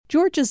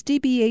Georgia's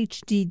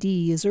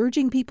DBHDD is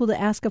urging people to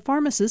ask a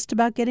pharmacist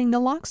about getting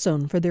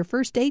naloxone for their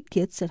first aid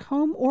kits at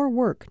home or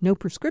work. No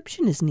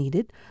prescription is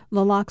needed.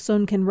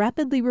 Naloxone can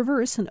rapidly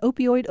reverse an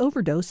opioid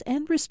overdose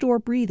and restore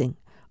breathing.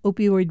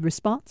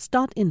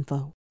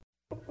 Opioidresponse.info.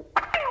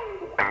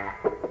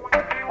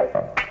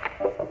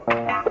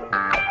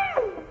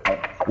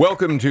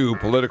 Welcome to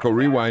Political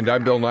Rewind.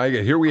 I'm Bill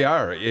Nigut. Here we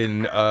are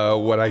in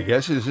what I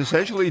guess is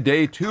essentially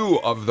day 2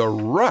 of the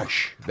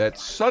rush that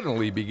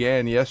suddenly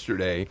began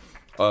yesterday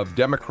of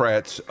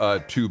Democrats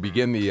to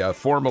begin the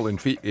formal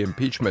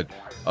impeachment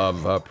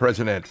of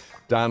President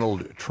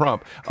Donald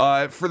Trump.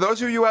 For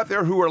those of you out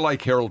there who are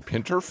like Harold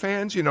Pinter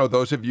fans, you know,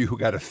 those of you who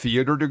got a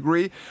theater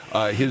degree,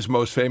 his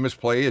most famous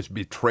play is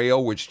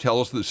Betrayal, which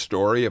tells the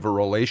story of a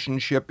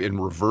relationship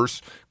in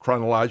reverse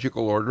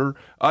chronological order.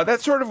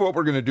 That's sort of what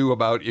we're going to do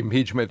about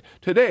impeachment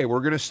today.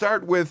 We're going to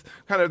start with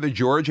kind of the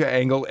Georgia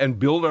angle and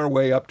build our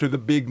way up to the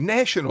big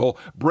national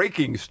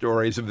breaking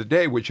stories of the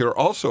day, which are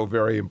also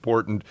very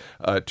important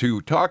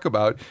to talk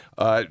about.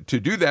 To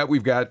do that,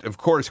 we've got, of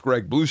course,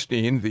 Greg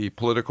Bluestein, the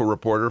political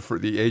reporter for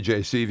the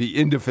AJC, the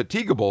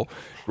indefatigable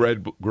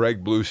Greg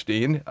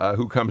Bluestein,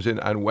 who comes in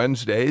on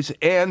Wednesdays,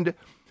 and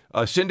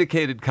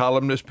syndicated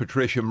columnist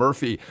Patricia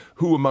Murphy,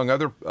 who, among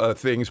other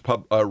things,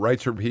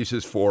 writes her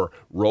pieces for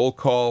Roll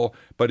Call,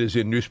 but is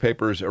in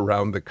newspapers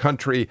around the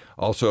country,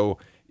 also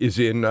is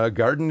in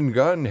Garden and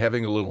Gun,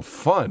 having a little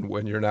fun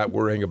when you're not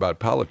worrying about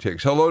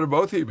politics. Hello to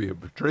both of you,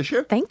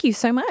 Patricia. Thank you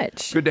so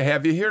much. Good to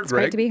have you here, It's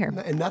Greg. great to be here.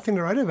 And nothing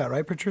to write about,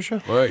 right,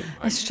 Patricia? Right.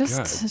 It's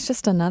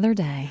just another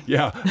day.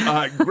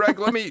 Yeah. Greg,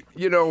 let me,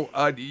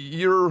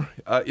 you're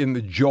in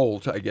the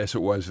Jolt, I guess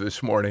it was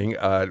this morning.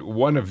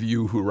 One of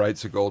you who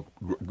writes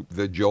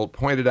the Jolt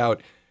pointed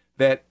out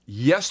that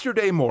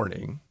yesterday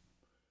morning,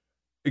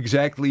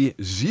 exactly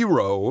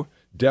 0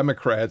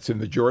 Democrats in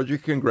the Georgia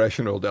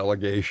congressional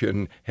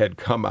delegation had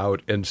come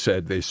out and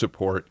said they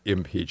support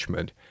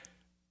impeachment.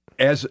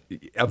 As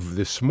of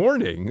this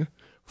morning,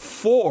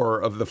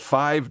 4 of the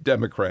 5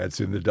 Democrats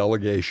in the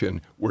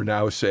delegation were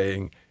now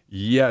saying,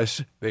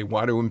 yes, they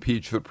want to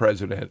impeach the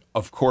president.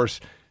 Of course,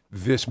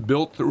 this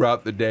built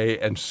throughout the day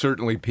and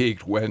certainly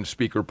peaked when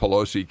Speaker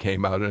Pelosi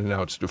came out and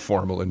announced a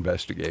formal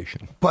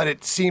investigation. But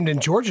it seemed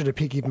in Georgia to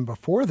peak even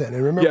before then.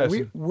 And remember,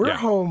 Yes. we're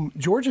home.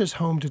 Georgia's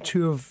home to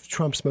 2 of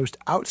Trump's most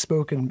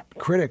outspoken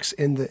critics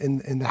in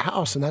the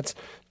House, and that's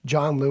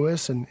John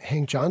Lewis and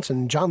Hank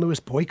Johnson. John Lewis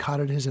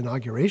boycotted his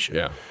inauguration.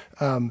 Yeah.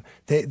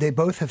 They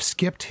both have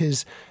skipped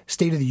his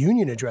State of the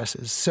Union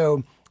addresses.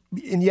 So.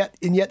 And yet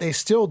they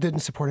still didn't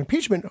support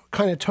impeachment,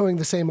 kind of towing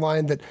the same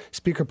line that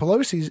Speaker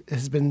Pelosi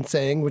has been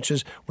saying, which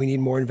is we need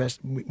more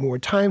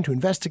time to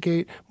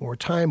investigate, more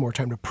time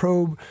to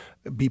probe,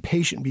 be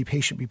patient.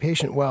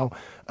 Well,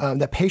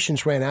 that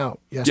patience ran out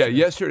yesterday.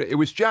 Yeah, yesterday it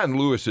was John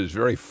Lewis's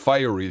very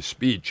fiery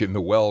speech in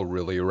the Well,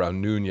 really around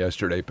noon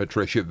yesterday,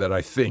 Patricia, that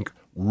I think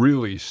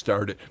really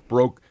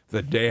broke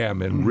the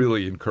dam and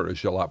really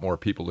encouraged a lot more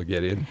people to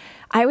get in.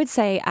 I would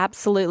say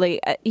absolutely.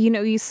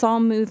 You saw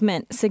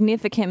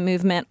significant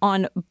movement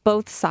on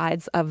both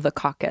sides of the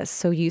caucus.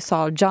 So you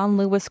saw John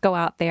Lewis go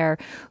out there,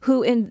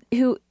 who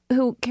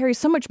carries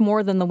so much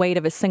more than the weight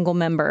of a single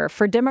member.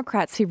 For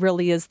Democrats, he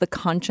really is the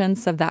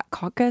conscience of that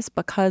caucus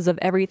because of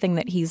everything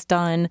that he's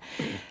done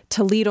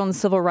to lead on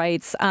civil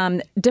rights.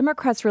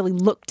 Democrats really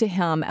look to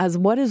him as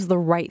what is the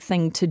right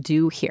thing to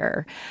do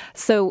here.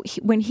 So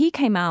when he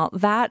came out,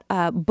 that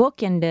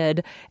book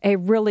ended a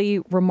really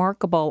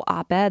remarkable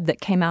op-ed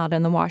that came out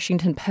in the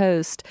Washington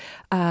Post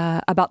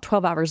about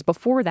 12 hours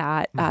before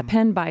that,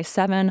 penned by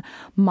 7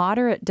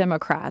 moderate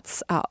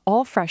Democrats,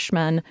 all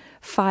freshmen,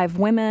 5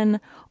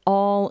 women,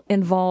 all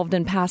involved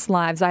in past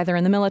lives, either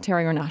in the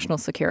military or national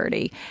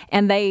security.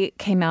 And they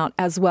came out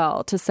as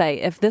well to say,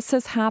 if this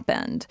has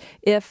happened,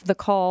 if the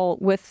call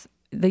with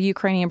the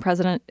Ukrainian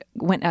president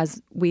went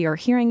as we are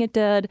hearing it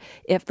did,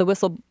 if the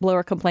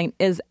whistleblower complaint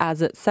is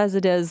as it says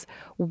it is,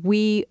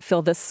 we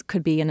feel this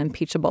could be an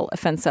impeachable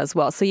offense as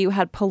well. So you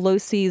had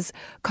Pelosi's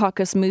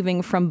caucus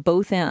moving from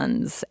both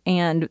ends,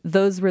 and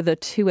those were the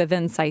 2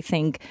 events, I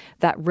think,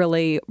 that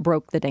really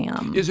broke the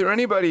dam. Is there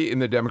anybody in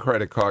the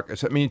Democratic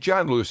caucus? I mean,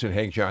 John Lewis and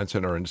Hank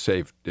Johnson are in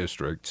safe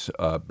districts,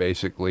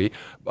 basically.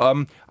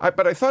 But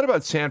I thought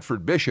about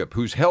Sanford Bishop,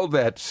 who's held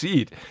that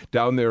seat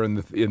down there in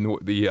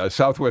the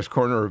southwest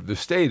corner of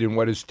the state in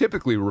what is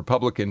typically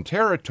Republican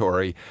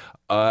territory.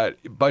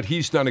 But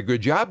he's done a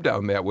good job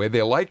down that way.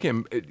 They like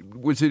him.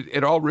 Was it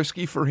at all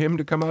risky for him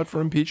to come out for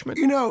impeachment?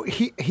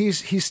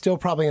 He's still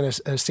probably in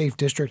a safe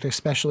district,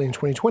 especially in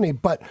 2020.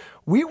 But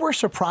we were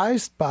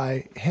surprised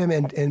by him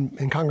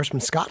and Congressman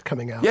Scott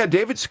coming out. Yeah,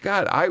 David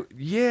Scott. I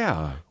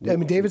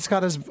mean, David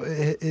Scott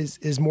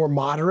is more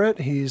moderate.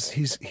 He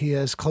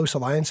has close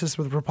alliances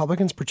with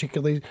Republicans,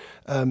 particularly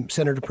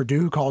Senator Perdue,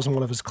 who calls him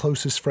one of his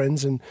closest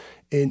friends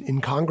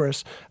in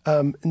Congress.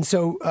 And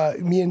so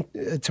me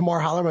and Tamar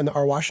Hallerman,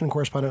 our Washington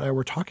correspondent, and I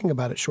were talking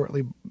about it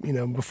shortly,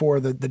 before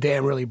the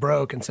dam really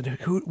broke, and said,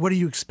 what do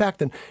you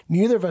expect? And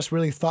neither of us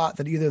really thought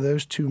that either of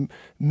those 2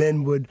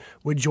 men would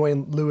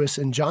join Lewis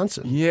and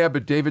Johnson. Yeah,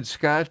 but David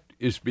Scott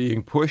is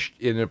being pushed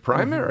in a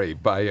primary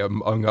by,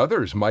 among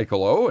others,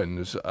 Michael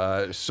Owens.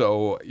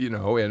 So,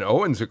 and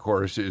Owens, of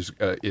course, is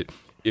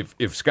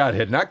if Scott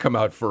had not come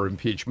out for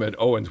impeachment,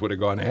 Owens would have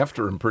gone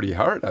after him pretty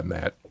hard on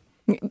that.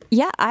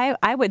 Yeah,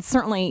 I would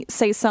certainly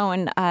say so.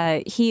 And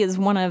he is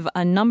one of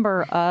a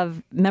number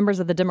of members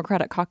of the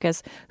Democratic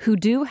caucus who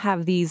do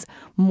have these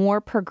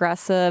more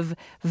progressive,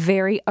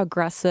 very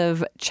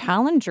aggressive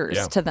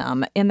challengers to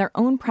them in their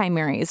own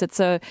primaries.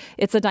 It's a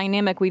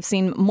dynamic we've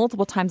seen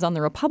multiple times on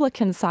the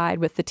Republican side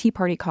with the Tea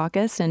Party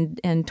caucus in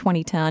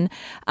 2010.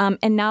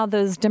 And now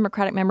those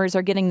Democratic members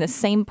are getting the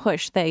same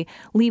push. They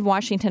leave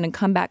Washington and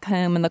come back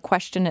home. And the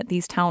question at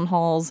these town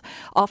halls,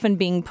 often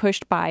being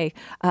pushed by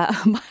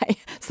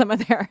some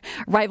of their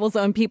rivals'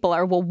 own people,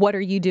 are, well, what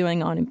are you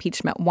doing on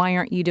impeachment? Why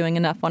aren't you doing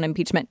enough on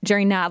impeachment?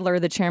 Jerry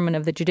Nadler, the chairman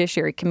of the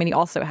Judiciary Committee,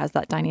 also has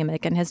that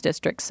dynamic in his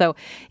district. So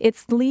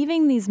it's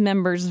leaving these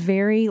members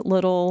very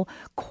little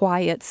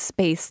quiet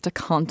space to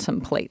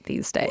contemplate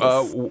these days.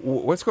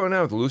 What's going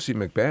on with Lucy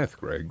McBath,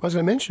 Greg? I was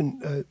going to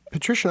mention,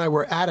 Patricia and I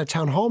were at a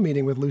town hall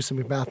meeting with Lucy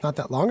McBath not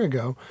that long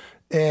ago,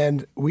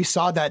 and we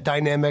saw that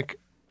dynamic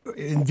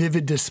in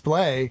vivid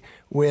display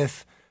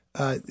with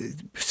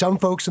some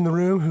folks in the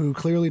room who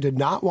clearly did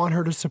not want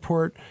her to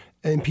support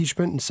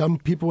impeachment, and some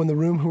people in the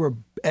room who were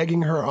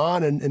egging her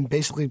on and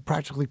basically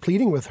practically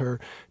pleading with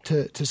her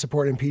to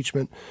support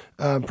impeachment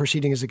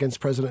proceedings against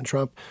President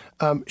Trump.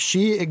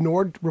 She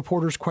ignored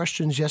reporters'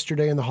 questions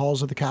yesterday in the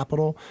halls of the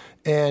Capitol,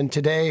 and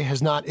today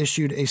has not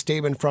issued a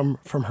statement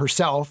from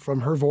herself,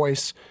 from her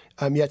voice.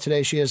 Yet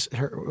today she has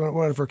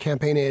one of her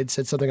campaign aides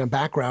said something on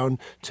background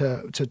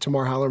to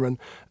Tamar Hallerman,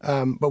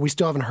 but we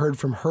still haven't heard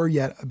from her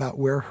yet about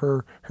where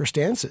her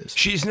stance is.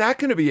 She's not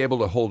going to be able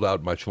to hold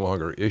out much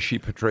longer, is she,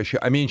 Patricia?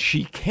 I mean,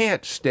 she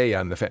can't stay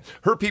on the fence.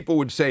 Her people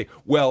would say,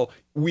 well,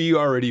 we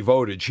already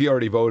voted. She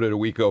already voted a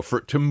week ago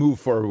to move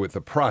forward with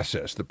the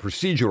process, the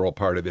procedural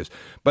part of this.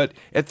 But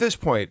at this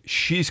point,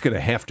 she's going to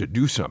have to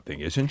do something,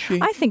 isn't she?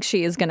 I think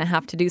she is going to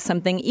have to do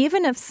something,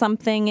 even if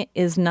something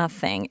is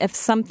nothing. If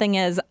something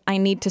is, I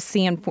need to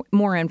see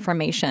more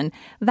information,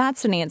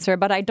 that's an answer.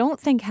 But I don't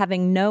think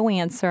having no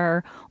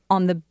answer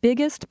on the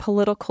biggest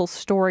political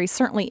story,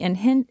 certainly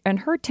in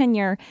her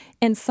tenure,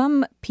 in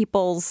some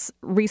people's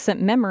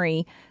recent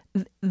memory,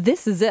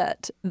 this is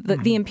it.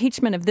 The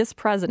impeachment of this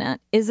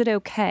president. Is it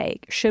okay?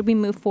 Should we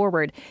move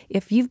forward?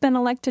 If you've been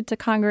elected to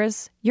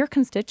Congress, your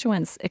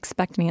constituents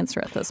expect an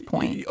answer at this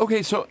point.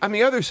 Okay, so on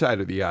the other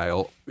side of the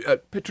aisle,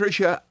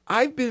 Patricia,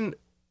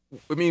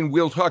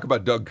 we'll talk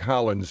about Doug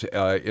Collins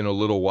in a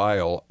little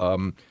while,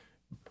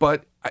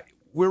 but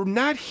we're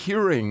not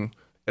hearing,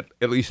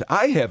 at least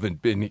I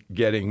haven't been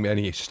getting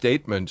many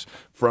statements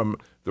from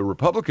the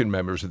Republican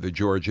members of the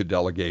Georgia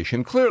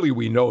delegation. Clearly,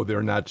 we know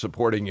they're not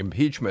supporting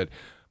impeachment.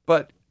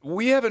 But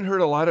we haven't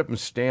heard a lot of them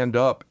stand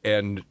up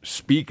and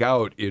speak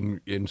out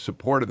in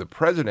support of the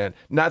president.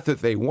 Not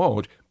that they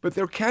won't, but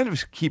they're kind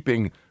of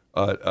keeping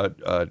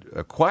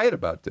quiet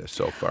about this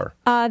so far.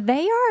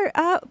 They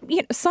are,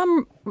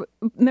 some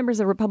members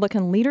of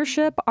Republican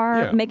leadership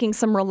are making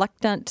some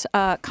reluctant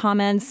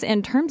comments.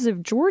 In terms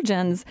of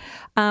Georgians,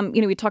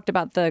 we talked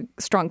about the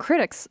strong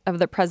critics of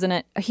the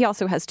president. He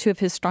also has two of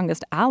his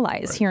strongest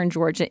allies here in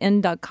Georgia,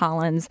 in Doug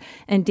Collins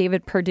and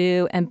David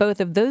Perdue. And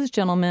both of those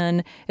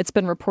gentlemen, it's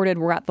been reported,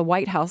 were at the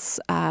White House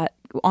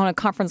on a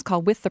conference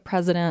call with the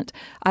president,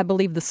 I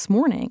believe this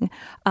morning,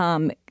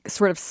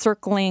 sort of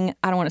circling,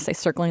 I don't want to say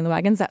circling the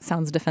wagons, that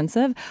sounds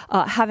defensive,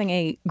 having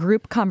a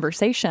group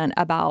conversation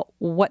about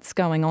what's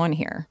going on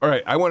here. All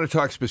right, I want to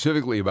talk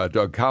specifically about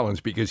Doug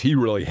Collins because he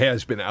really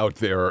has been out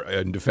there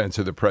in defense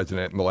of the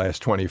president in the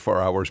last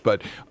 24 hours.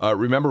 But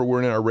remember,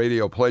 we're in our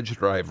radio pledge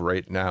drive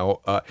right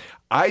now.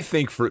 I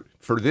think for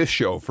this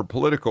show, for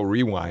Political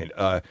Rewind,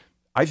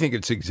 I think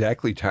it's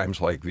exactly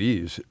times like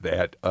these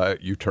that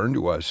you turn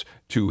to us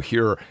to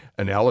hear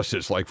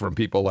analysis like from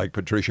people like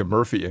Patricia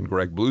Murphy and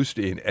Greg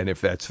Bluestein. And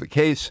if that's the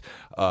case,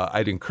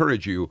 I'd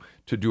encourage you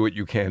to do what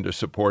you can to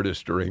support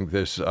us during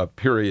this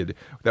period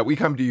that we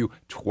come to you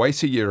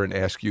twice a year and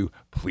ask you,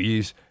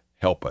 please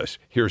help us.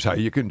 Here's how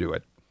you can do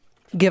it.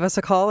 Give us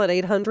a call at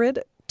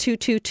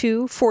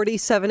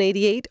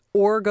 800-222-4788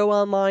 or go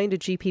online to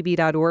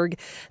gpb.org.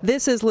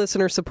 This is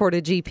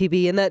listener-supported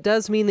GPB, and that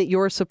does mean that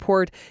your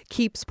support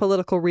keeps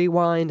Political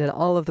Rewind and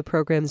all of the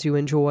programs you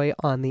enjoy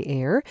on the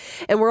air.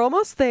 And we're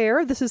almost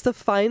there. This is the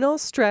final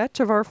stretch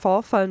of our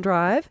Fall Fund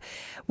Drive.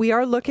 We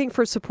are looking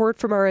for support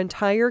from our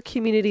entire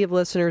community of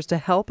listeners to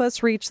help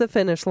us reach the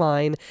finish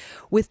line.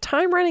 With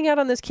time running out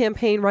on this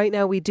campaign right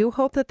now, we do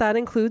hope that that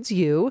includes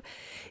you.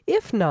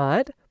 If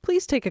not,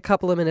 please take a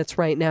couple of minutes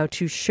right now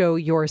to show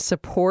your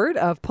support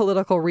of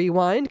Political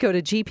Rewind. Go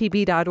to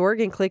gpb.org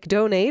and click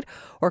donate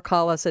or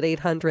call us at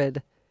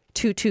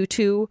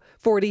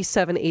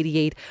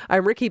 800-222-4788.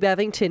 I'm Ricky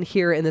Bevington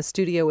here in the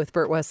studio with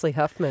Bert Wesley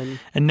Huffman.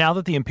 And now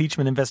that the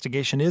impeachment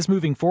investigation is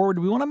moving forward,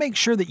 we want to make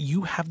sure that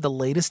you have the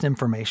latest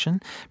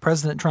information.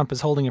 President Trump is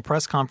holding a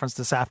press conference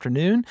this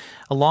afternoon.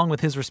 Along with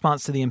his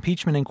response to the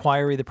impeachment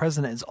inquiry, the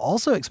president is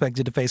also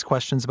expected to face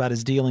questions about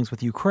his dealings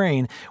with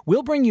Ukraine.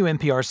 We'll bring you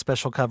NPR's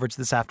special coverage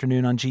this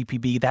afternoon on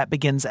GPB. That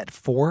begins at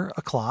 4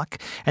 o'clock.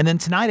 And then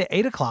tonight at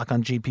 8 o'clock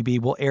on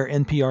GPB, we'll air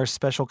NPR's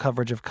special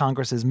coverage of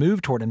Congress's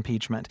move toward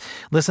impeachment.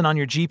 Listen on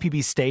your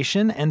GPB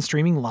station and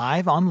streaming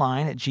live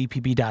online at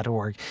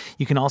gpb.org.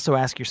 You can also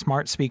ask your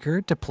smart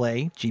speaker to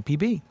play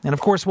GPB. And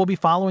of course, we'll be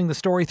following the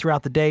story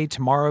throughout the day,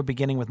 tomorrow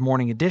beginning with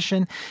Morning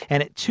Edition.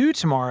 And at 2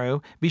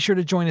 tomorrow, be sure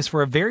to join us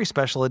for a very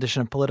special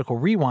edition of Political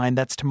Rewind.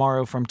 That's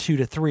tomorrow from 2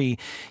 to 3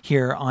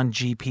 here on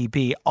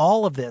GPB.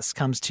 All of this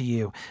comes to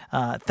you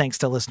thanks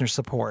to listener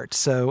support.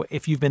 So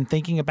if you've been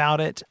thinking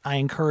about it, I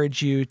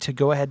encourage you to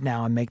go ahead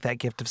now and make that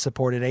gift of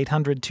support at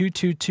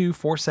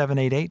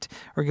 800-222-4788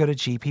 or go to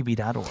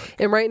gpb.org.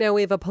 And right now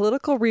we have a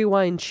Political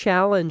Rewind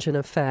challenge in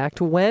effect.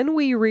 When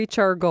we reach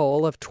our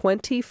goal of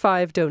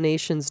 25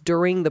 donations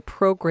during the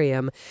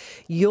program,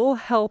 you'll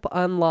help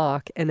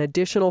unlock an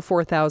additional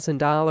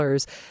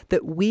 $4,000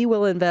 that we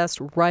will invest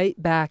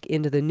right back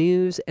into the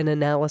news and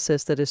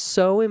analysis that is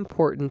so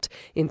important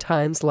in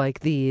times like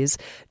these.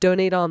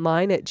 Donate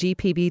online at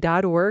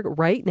gpb.org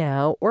right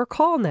now or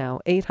call now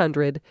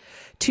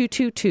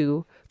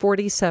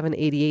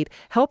 800-222-4788.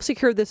 Help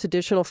secure this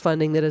additional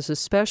funding that is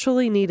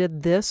especially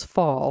needed this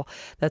fall.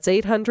 That's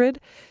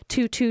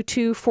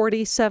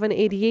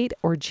 800-222-4788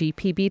 or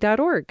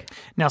gpb.org.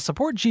 Now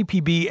support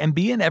GPB and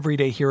be an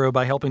everyday hero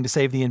by helping to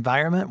save the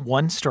environment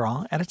one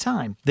straw at a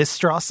time. This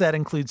straw set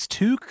includes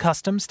 2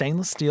 custom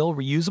stainless steel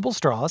reusable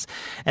straws,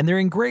 and they're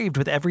engraved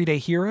with Everyday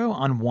Hero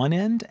on one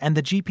end and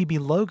the GPB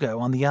logo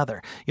on the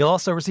other. You'll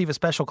also receive a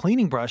special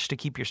cleaning brush to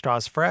keep your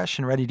straws fresh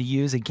and ready to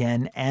use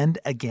again and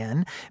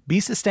again. Be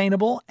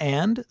sustainable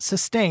and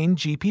sustain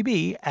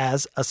GPB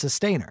as a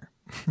sustainer.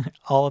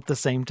 All at the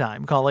same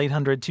time. Call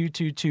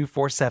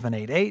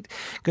 800-222-4788.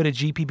 Go to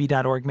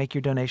gpb.org. Make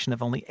your donation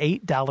of only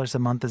 $8 a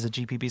month as a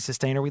GPB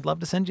sustainer. We'd love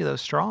to send you those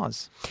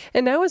straws.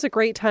 And now is a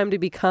great time to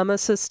become a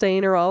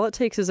sustainer. All it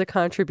takes is a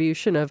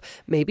contribution of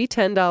maybe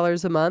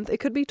 $10 a month. It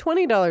could be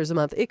 $20 a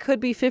month. It could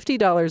be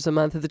 $50 a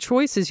month. The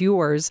choice is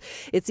yours.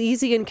 It's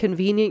easy and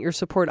convenient. Your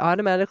support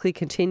automatically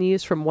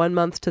continues from one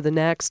month to the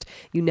next.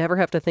 You never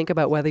have to think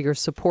about whether your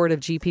support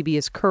of GPB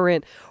is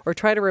current or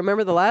try to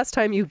remember the last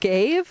time you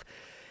gave.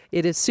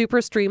 It is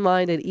super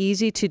streamlined and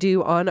easy to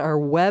do on our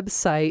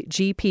website,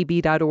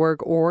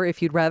 gpb.org, or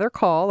if you'd rather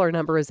call, our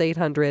number is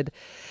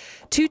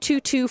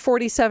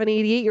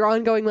 800-222-4788. Your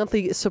ongoing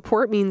monthly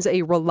support means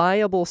a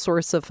reliable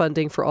source of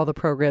funding for all the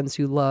programs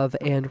you love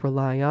and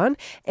rely on.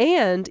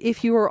 And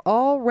if you are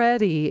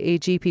already a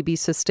GPB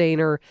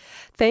sustainer,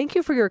 thank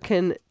you for your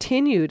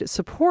continued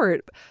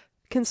support.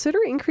 Consider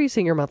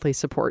increasing your monthly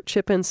support.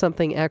 Chip in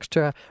something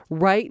extra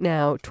right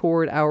now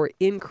toward our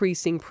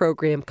increasing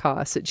program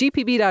costs at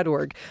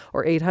gpb.org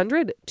or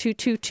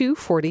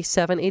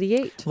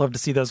 800-222-4788. Love to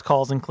see those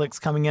calls and clicks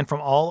coming in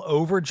from all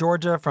over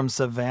Georgia, from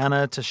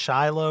Savannah to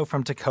Shiloh,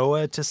 from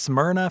Toccoa to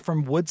Smyrna,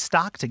 from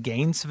Woodstock to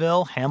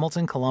Gainesville,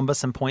 Hamilton,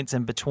 Columbus, and points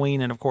in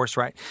between. And of course,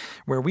 right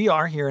where we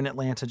are here in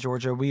Atlanta,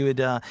 Georgia, we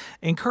would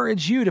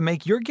encourage you to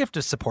make your gift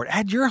of support.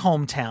 Add your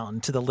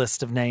hometown to the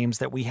list of names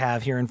that we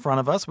have here in front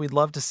of us. We'd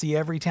love to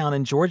see every town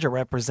in Georgia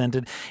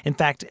represented. In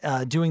fact,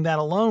 doing that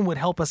alone would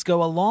help us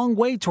go a long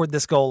way toward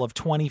this goal of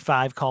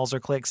 25 calls or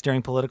clicks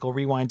during Political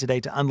Rewind today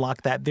to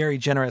unlock that very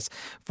generous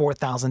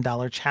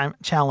 $4,000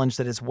 challenge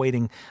that is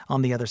waiting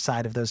on the other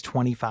side of those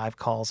 25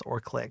 calls or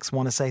clicks.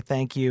 Want to say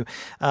thank you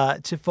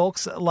to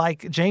folks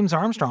like James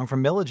Armstrong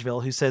from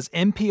Milledgeville, who says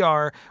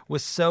NPR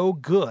was so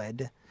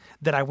good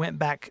that I went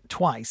back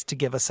twice to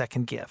give a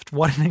second gift.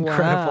 What an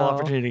incredible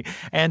opportunity.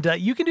 And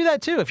you can do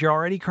that too if you're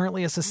already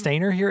currently a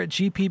sustainer here at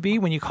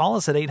GPB. When you call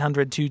us at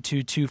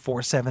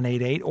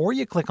 800-222-4788 or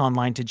you click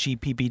online to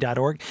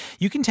gpb.org,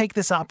 you can take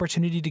this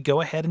opportunity to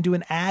go ahead and do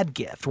an ad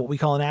gift, what we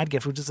call an ad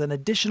gift, which is an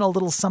additional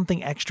little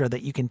something extra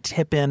that you can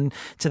tip in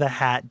to the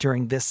hat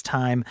during this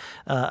time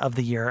of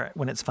the year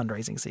when it's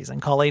fundraising season.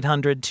 Call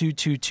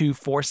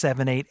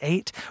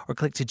 800-222-4788 or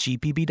click to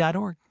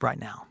gpb.org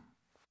right now.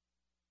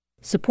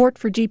 Support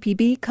for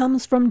GPB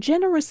comes from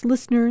generous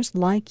listeners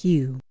like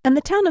you. And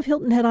the Town of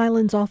Hilton Head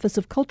Island's Office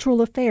of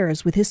Cultural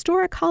Affairs with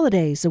Historic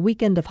Holidays, a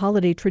weekend of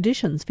holiday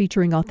traditions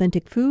featuring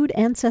authentic food,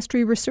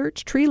 ancestry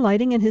research, tree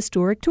lighting, and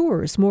historic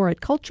tours. More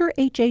at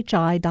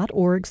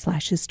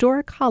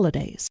culturehhi.org/historic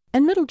holidays.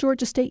 And Middle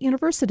Georgia State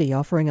University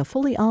offering a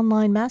fully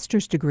online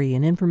master's degree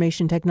in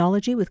information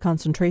technology with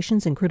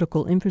concentrations in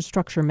critical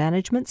infrastructure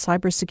management,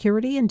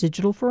 cybersecurity, and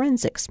digital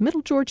forensics.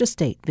 Middle Georgia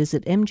State.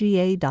 Visit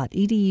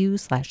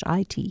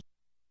mga.edu/IT.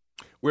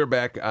 We're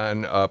back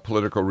on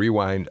Political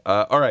Rewind.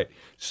 All right,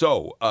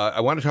 so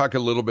I want to talk a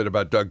little bit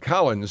about Doug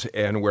Collins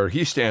and where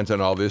he stands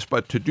on all this.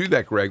 But to do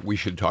that, Greg, we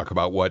should talk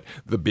about what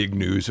the big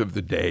news of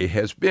the day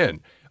has been.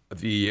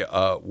 The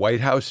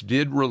White House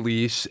did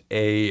release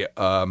a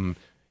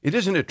It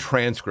isn't a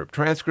transcript.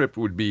 Transcript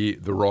would be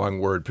the wrong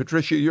word.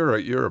 Patricia,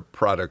 you're a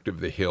product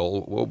of the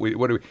Hill.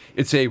 What do we?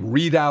 It's a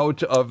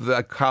readout of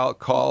the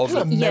call.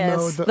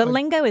 Yes, the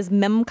lingo is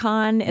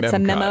memcon. It's a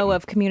memo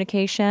of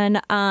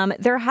communication.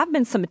 There have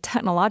been some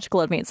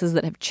technological advances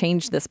that have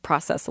changed this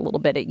process a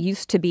little bit. It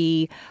used to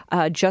be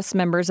just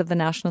members of the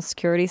national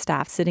security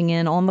staff sitting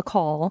in on the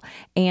call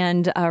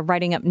and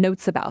writing up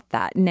notes about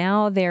that.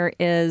 Now there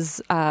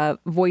is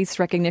voice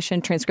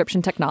recognition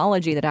transcription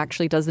technology that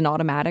actually does an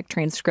automatic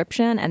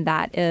transcription. And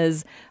that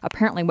is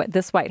apparently what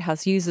this White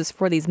House uses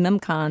for these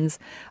memcons.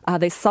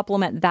 They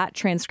supplement that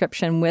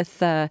transcription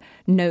with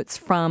notes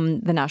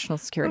from the national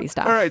security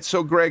staff. All right.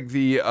 So, Greg,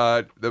 the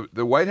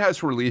White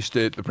House released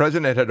it. The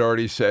president had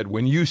already said,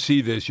 when you see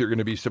this, you're going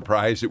to be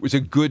surprised. It was a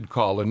good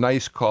call, a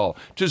nice call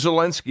to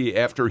Zelensky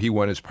after he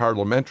won his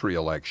parliamentary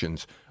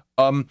elections.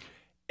 But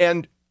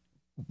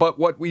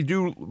what we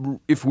do,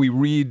 if we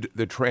read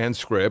the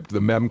transcript, the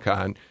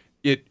memcon,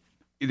 it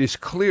is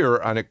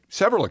clear on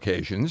several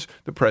occasions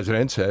the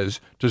president says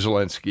to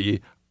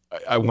Zelensky,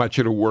 I want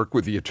you to work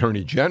with the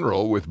attorney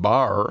general, with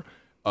Barr,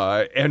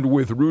 and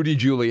with Rudy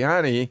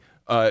Giuliani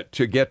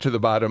to get to the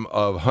bottom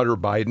of Hunter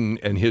Biden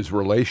and his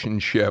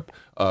relationship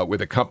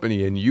with a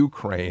company in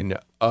Ukraine.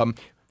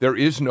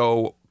 There's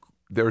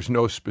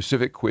no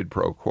specific quid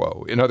pro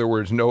quo. In other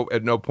words,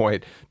 at no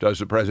point does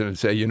the president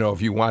say,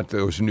 if you want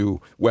those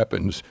new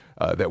weapons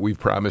that we've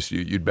promised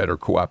you, you'd better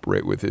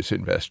cooperate with this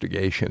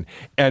investigation.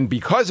 And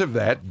because of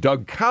that,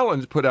 Doug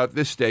Collins put out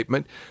this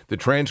statement. The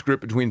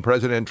transcript between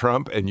President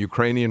Trump and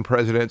Ukrainian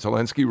President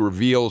Zelensky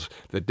reveals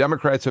that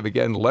Democrats have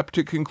again leapt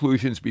to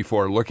conclusions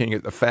before looking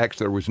at the facts.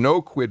 There was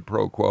no quid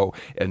pro quo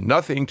and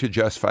nothing to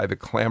justify the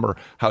clamor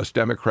House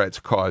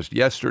Democrats caused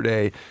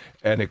yesterday.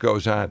 And it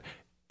goes on.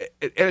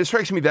 And it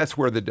strikes me that's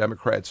where the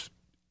Democrats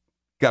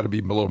got to be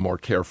a little more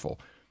careful.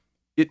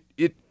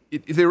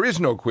 There is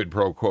no quid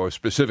pro quo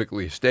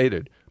specifically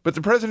stated, but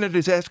the president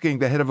is asking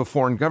the head of a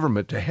foreign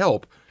government to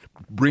help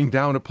bring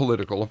down a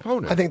political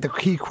opponent. I think the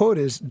key quote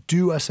is,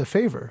 do us a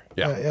favor.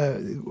 Yeah.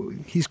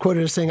 He's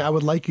quoted as saying, I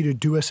would like you to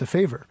do us a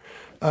favor.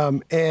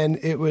 And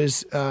it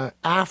was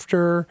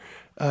after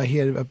he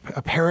had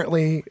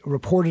apparently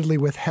reportedly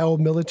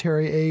withheld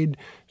military aid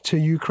to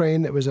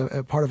Ukraine that was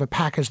a part of a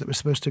package that was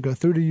supposed to go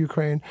through to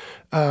Ukraine,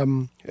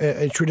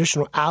 a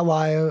traditional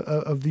ally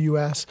of the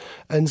U.S.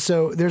 And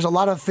so there's a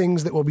lot of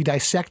things that will be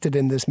dissected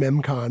in this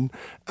memcon,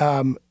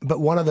 but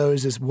one of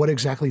those is what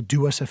exactly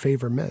do us a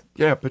favor meant.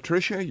 Yeah,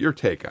 Patricia, your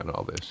take on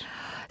all this.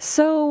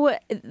 So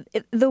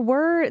there's a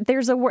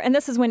word, and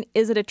this is when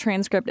is it a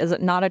transcript, is it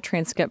not a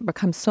transcript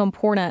becomes so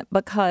important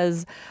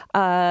because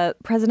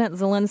President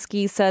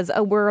Zelensky says,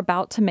 we're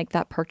about to make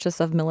that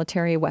purchase of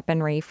military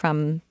weaponry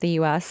from the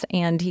U.S.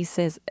 And he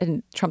says,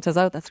 and Trump says,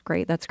 that's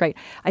great.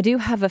 I do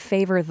have a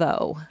favor,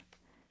 though.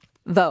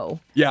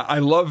 Yeah, I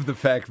love the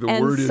fact the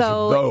word is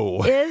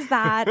though. Is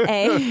that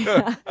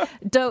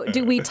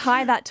do we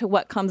tie that to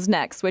what comes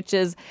next, which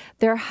is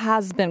there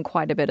has been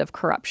quite a bit of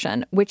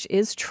corruption, which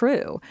is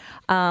true,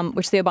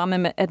 which the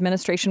Obama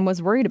administration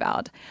was worried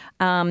about.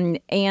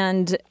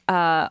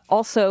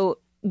 Also,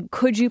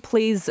 could you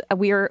please,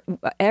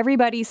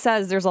 everybody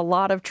says there's a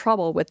lot of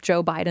trouble with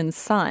Joe Biden's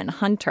son,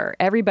 Hunter.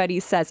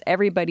 Everybody says, a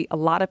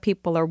lot of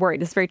people are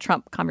worried. It's a very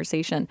Trump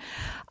conversation.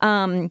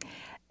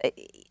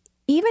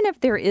 Even if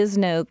there is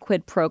no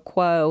quid pro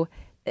quo,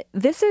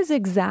 this is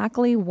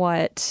exactly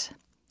what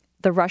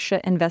the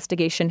Russia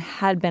investigation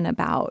had been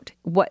about.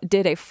 What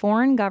did a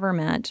foreign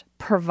government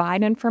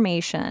provide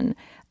information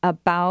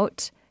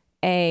about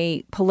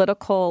a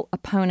political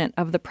opponent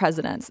of the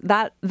president's?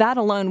 That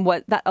alone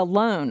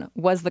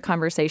was the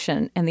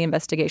conversation and the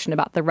investigation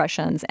about the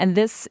Russians. And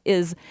this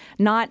is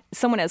not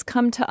someone has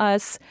come to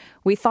us.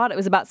 We thought it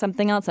was about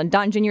something else, and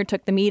Don Jr.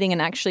 took the meeting,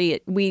 and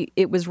actually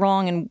it was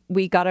wrong, and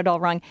we got it all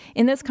wrong.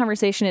 In this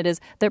conversation, it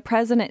is the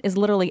president is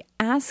literally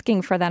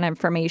asking for that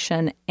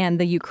information, and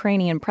the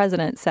Ukrainian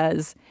president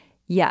says,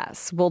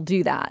 "Yes, we'll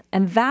do that."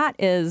 And that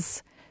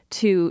is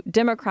to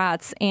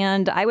Democrats,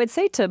 and I would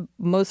say to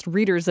most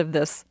readers of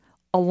this,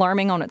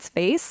 alarming on its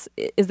face.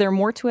 Is there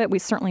more to it? We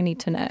certainly need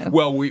to know.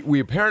 Well, we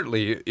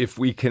apparently, if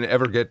we can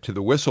ever get to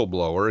the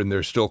whistleblower, and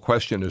there's still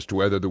question as to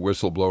whether the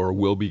whistleblower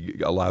will be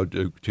allowed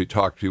to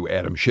talk to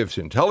Adam Schiff's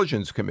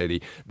Intelligence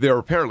Committee, there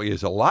apparently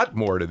is a lot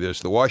more to this.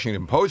 The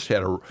Washington Post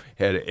had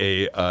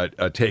a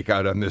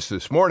takeout on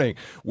this morning,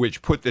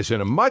 which put this in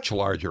a much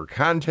larger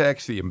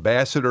context. The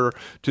ambassador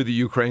to the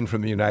Ukraine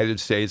from the United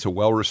States, a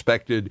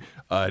well-respected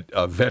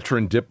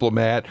veteran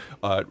diplomat,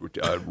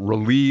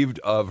 relieved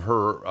of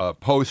her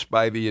post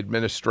by the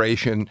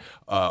administration,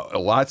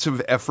 lots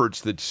of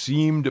efforts that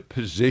seem to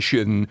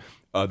position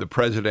the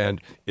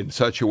president in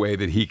such a way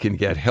that he can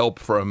get help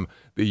from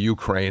the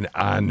Ukraine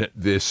on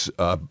this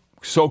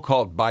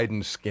so-called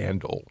Biden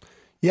scandal.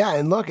 Yeah,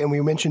 and look, and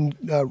we mentioned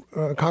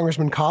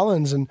Congressman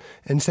Collins and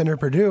Senator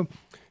Perdue.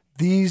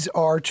 These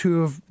are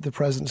two of the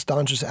president's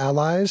staunchest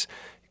allies.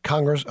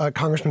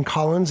 Congressman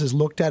Collins is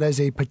looked at as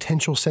a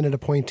potential Senate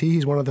appointee.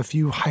 He's one of the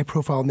few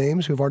high-profile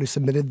names who have already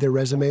submitted their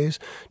resumes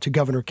to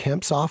Governor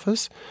Kemp's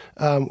office.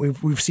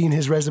 We've seen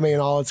his resume in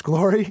all its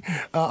glory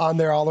on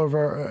there all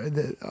over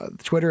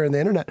Twitter and the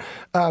internet.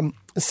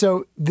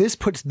 So this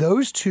puts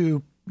those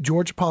two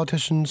Georgia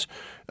politicians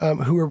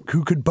who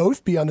could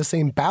both be on the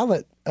same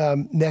ballot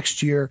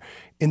next year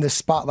in the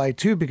spotlight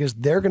too, because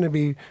they're going to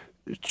be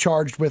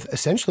charged with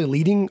essentially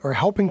leading or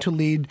helping to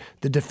lead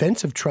the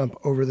defense of Trump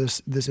over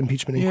this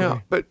impeachment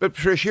inquiry. Yeah, but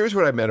Trish, here's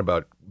what I meant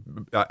about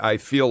I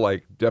feel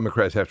like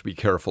Democrats have to be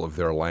careful of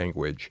their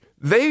language.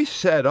 They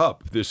set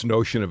up this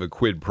notion of a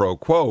quid pro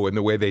quo in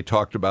the way they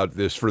talked about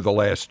this for the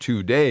last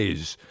 2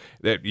 days,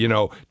 that, you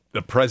know,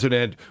 the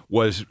president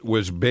was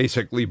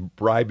basically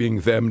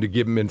bribing them to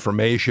give him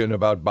information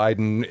about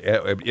Biden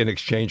in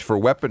exchange for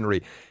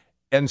weaponry.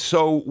 And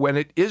so when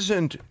it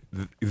isn't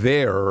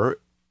there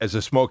as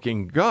a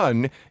smoking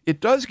gun, it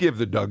does give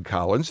the Doug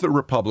Collins, the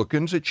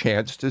Republicans, a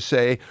chance to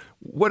say,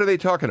 what are they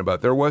talking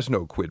about? There was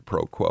no quid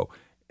pro quo.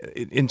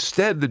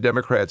 Instead, the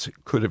Democrats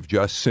could have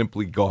just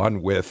simply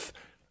gone with,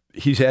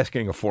 he's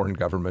asking a foreign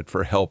government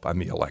for help on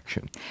the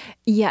election.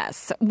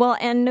 Yes. Well,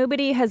 and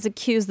nobody has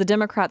accused the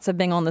Democrats of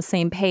being on the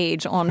same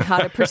page on how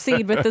to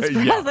proceed with this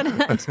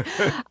president.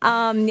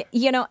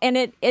 You know, and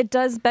it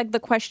does beg the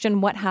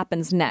question, what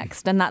happens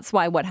next? And that's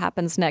why what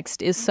happens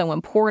next is so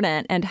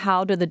important. And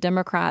how do the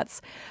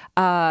Democrats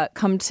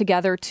come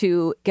together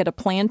to get a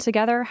plan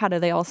together? How do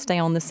they all stay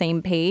on the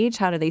same page?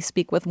 How do they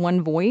speak with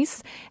one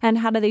voice? And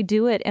how do they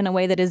do it in a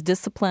way that is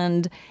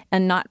disciplined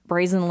and not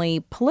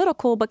brazenly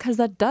political? Because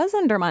that does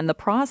undermine the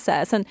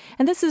process. And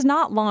this is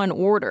not law and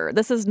order.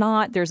 This is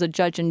not there's a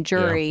judge and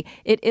jury.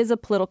 Yeah. It is a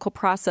political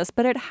process,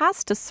 but it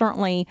has to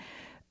certainly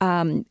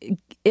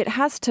it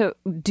has to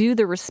do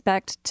the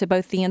respect to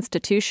both the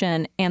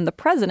institution and the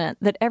president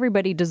that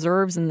everybody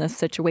deserves in this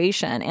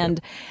situation. And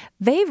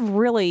they've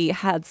really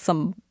had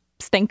some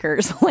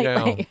stinkers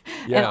lately.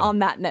 And on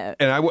that note.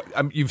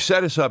 And you've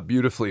set us up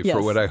beautifully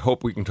for what I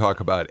hope we can talk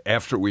about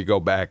after we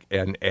go back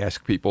and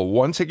ask people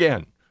once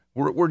again.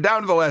 We're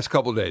down to the last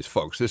couple of days,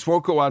 folks. This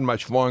won't go on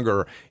much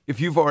longer.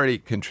 If you've already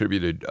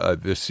contributed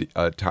this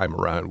time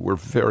around, we're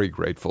very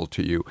grateful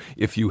to you.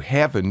 If you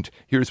haven't,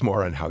 here's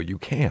more on how you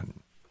can.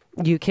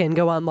 You can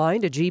go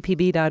online to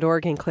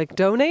gpb.org and click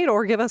donate,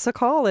 or give us a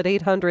call at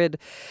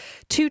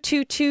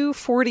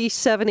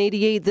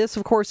 800-222-4788. This,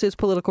 of course, is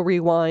Political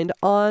Rewind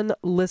on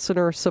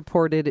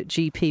listener-supported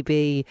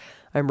GPB.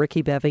 I'm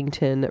Ricky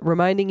Bevington,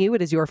 reminding you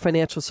it is your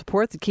financial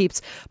support that keeps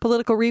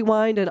Political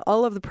Rewind and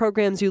all of the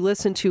programs you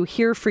listen to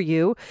here for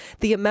you.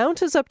 The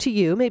amount is up to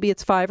you. Maybe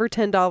it's $5 or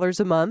 $10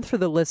 a month for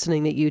the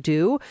listening that you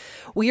do.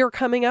 We are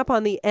coming up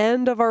on the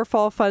end of our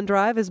fall fund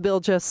drive, as Bill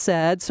just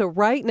said. So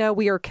right now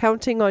we are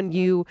counting on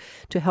you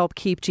to help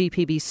keep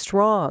GPB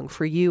strong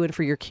for you and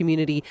for your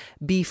community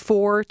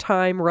before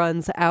time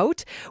runs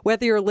out.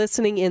 Whether you're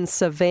listening in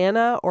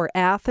Savannah or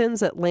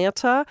Athens,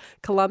 Atlanta,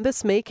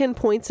 Columbus, Macon,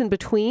 points in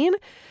between,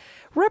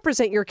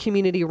 represent your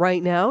community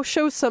right now.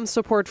 Show some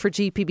support for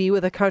GPB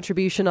with a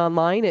contribution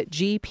online at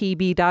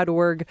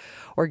gpb.org,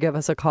 or give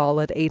us a call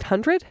at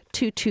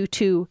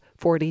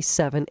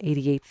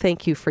 800-222-4788.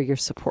 Thank you for your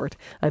support.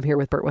 I'm here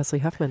with Bert Wesley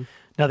Huffman.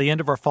 Now, the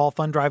end of our fall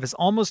fund drive is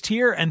almost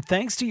here, and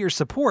thanks to your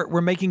support, we're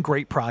making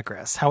great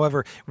progress.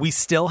 However, we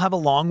still have a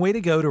long way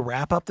to go to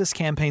wrap up this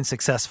campaign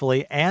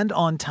successfully and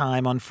on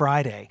time on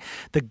Friday.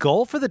 The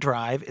goal for the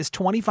drive is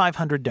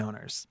 2,500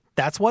 donors.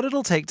 That's what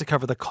it'll take to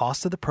cover the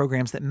cost of the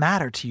programs that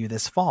matter to you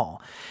this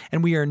fall.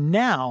 And we are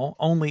now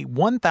only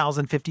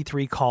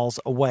 1,053 calls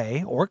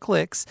away, or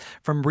clicks,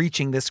 from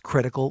reaching this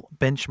critical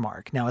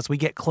benchmark. Now, as we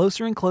get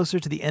closer and closer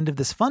to the end of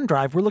this fund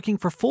drive, we're looking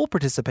for full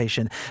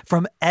participation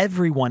from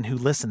everyone who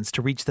listens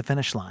to reach the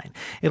finish line.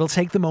 It'll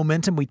take the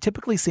momentum we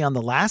typically see on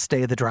the last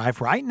day of the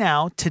drive right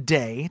now,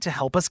 today, to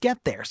help us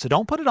get there. So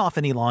don't put it off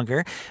any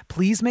longer.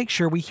 Please make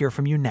sure we hear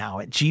from you now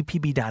at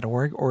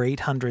gpb.org or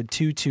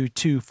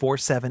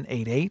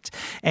 800-222-4788.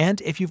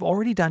 And if you've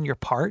already done your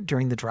part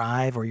during the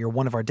drive, or you're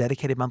one of our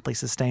dedicated monthly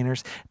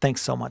sustainers,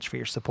 thanks so much for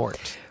your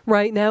support.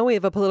 Right now, we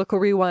have a Political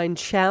Rewind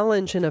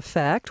challenge in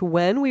effect.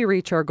 When we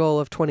reach our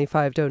goal of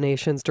 25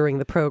 donations during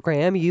the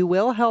program, you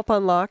will help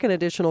unlock an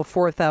additional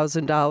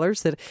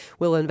 $4,000 that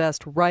we'll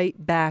invest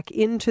right back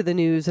into the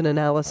news and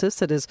analysis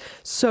that is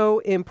so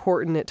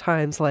important at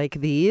times like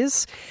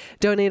these.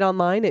 Donate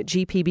online at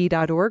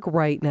gpb.org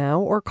right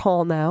now, or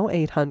call now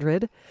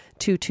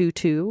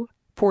 800-222-4788.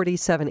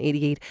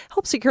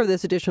 Help secure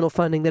this additional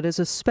funding that is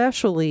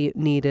especially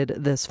needed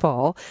this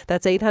fall.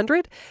 That's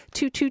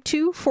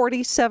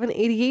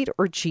 800-222-4788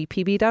 or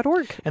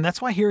gpb.org. And that's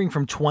why hearing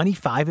from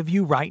 25 of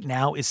you right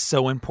now is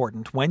so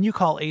important. When you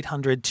call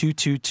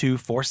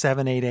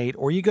 800-222-4788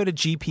 or you go to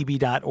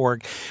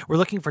gpb.org, we're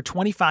looking for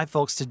 25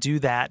 folks to do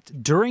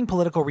that during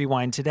Political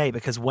Rewind today,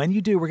 because when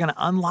you do, we're going to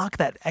unlock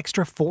that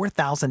extra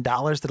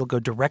 $4,000 that'll go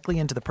directly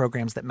into the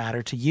programs that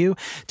matter to you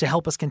to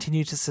help us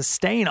continue to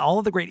sustain all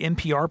of the great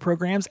NPR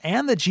programs programs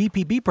and the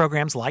GPB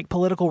programs like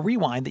Political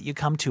Rewind that you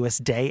come to us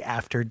day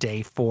after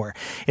day for.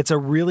 It's a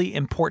really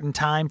important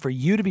time for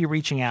you to be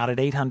reaching out at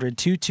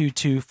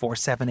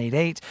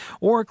 800-222-4788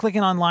 or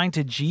clicking online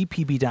to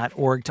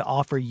gpb.org to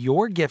offer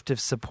your gift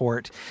of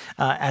support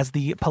as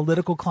the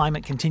political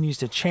climate continues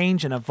to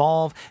change and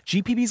evolve.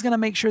 GPB is going to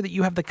make sure that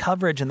you have the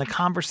coverage and the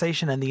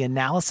conversation and the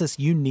analysis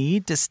you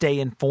need to stay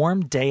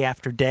informed day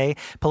after day.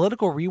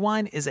 Political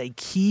Rewind is a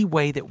key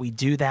way that we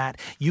do that.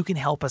 You can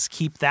help us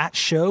keep that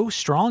show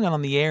strong and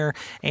on the air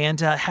and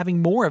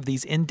having more of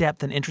these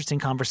in-depth and interesting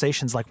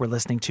conversations like we're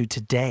listening to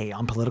today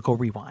on Political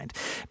Rewind.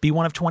 Be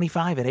one of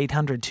 25 at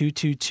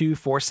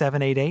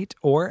 800-222-4788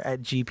 or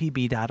at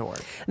gpb.org.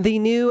 The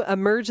new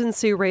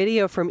emergency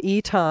radio from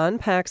Eton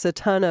packs a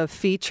ton of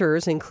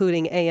features,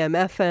 including AM,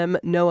 FM,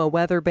 NOAA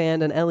weather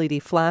band, an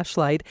LED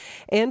flashlight,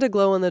 and a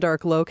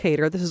glow-in-the-dark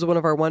locator. This is one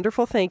of our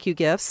wonderful thank you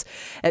gifts.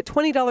 At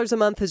 $20 a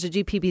month is a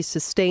GPB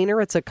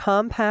sustainer. It's a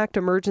compact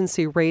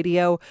emergency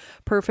radio,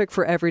 perfect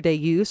for everyday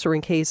use or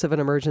in case of an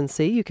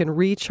emergency. You can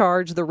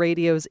recharge the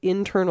radio's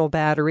internal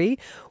battery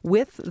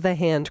with the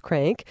hand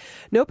crank.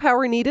 No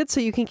power needed, so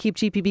you can keep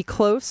GPB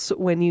close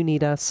when you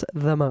need us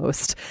the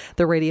most.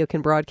 The radio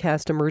can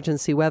broadcast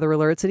emergency weather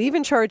alerts and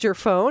even charge your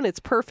phone. It's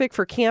perfect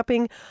for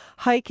camping,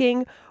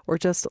 hiking, or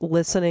just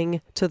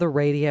listening to the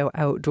radio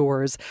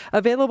outdoors.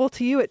 Available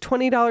to you at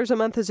 $20 a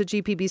month as a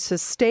GPB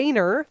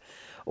sustainer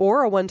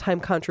or a one-time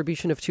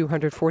contribution of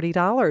 $240.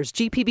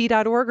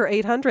 gpb.org or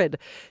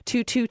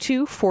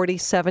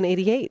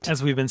 800-222-4788.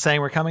 As we've been saying,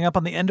 we're coming up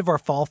on the end of our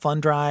fall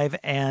fund drive,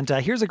 and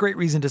here's a great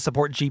reason to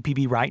support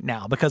GPB right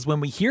now, because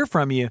when we hear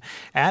from you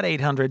at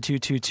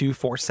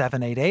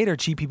 800-222-4788 or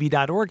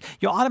gpb.org,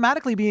 you'll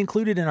automatically be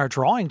included in our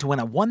drawing to win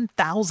a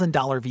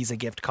 $1,000 Visa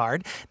gift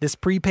card. This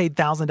prepaid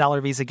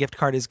 $1,000 Visa gift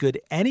card is good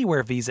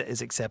anywhere Visa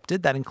is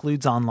accepted. That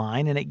includes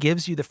online, and it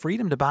gives you the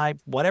freedom to buy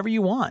whatever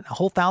you want, a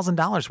whole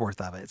 $1,000 worth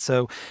of it.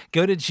 So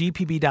go to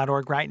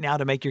gpb.org right now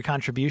to make your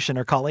contribution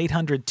or call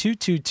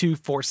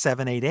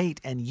 800-222-4788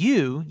 and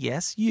you,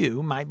 yes,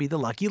 you, might be the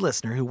lucky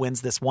listener who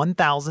wins this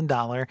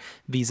 $1,000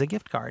 Visa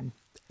gift card.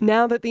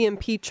 Now that the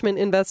impeachment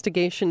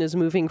investigation is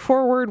moving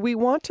forward, we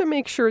want to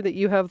make sure that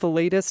you have the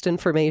latest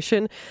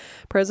information.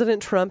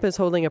 President Trump is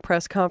holding a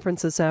press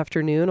conference this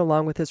afternoon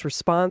along with his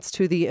response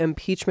to the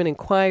impeachment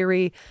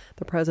inquiry.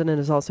 The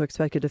president is also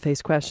expected to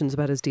face questions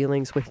about his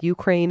dealings with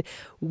Ukraine.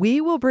 We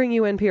will bring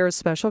you NPR's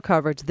special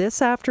coverage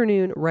this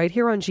afternoon right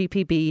here on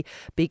GPB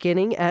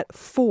beginning at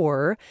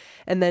 4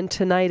 and then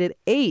tonight at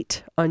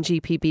 8 on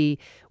GPB.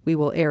 We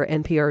will air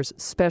NPR's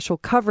special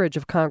coverage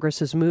of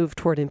Congress's move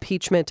toward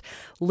impeachment.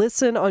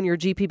 Listen on your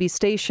GPB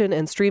station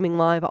and streaming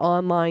live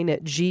online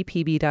at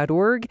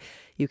gpb.org.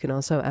 You can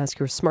also ask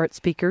your smart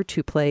speaker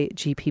to play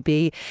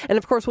GPB. And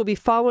of course, we'll be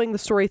following the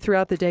story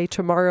throughout the day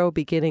tomorrow,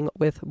 beginning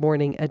with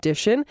Morning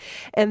Edition.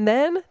 And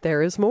then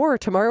there is more.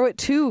 Tomorrow at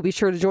 2, be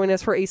sure to join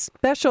us for a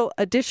special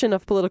edition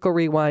of Political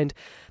Rewind.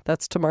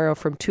 That's tomorrow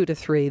from 2 to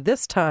 3.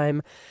 This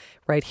time,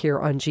 right here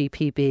on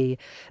GPB.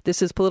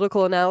 This is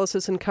political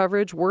analysis and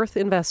coverage worth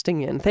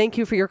investing in. Thank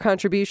you for your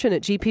contribution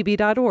at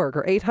gpb.org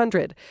or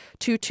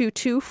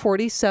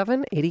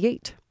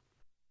 800-222-4788.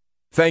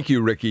 Thank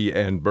you, Ricky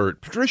and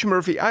Bert. Patricia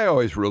Murphy, I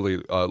always really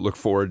look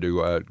forward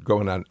to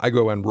going on. I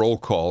go on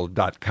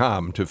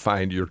rollcall.com to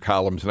find your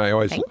columns, and I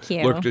always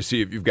look to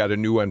see if you've got a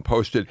new one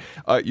posted.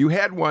 You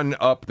had one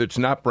up that's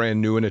not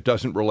brand new, and it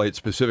doesn't relate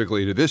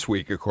specifically to this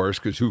week, of course,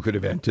 because who could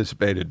have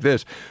anticipated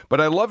this? But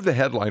I love the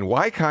headline,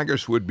 Why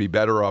Congress Would Be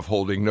Better Off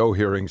Holding No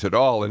Hearings at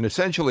All. And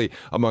essentially,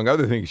 among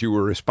other things, you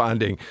were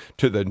responding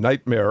to the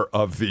nightmare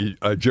of the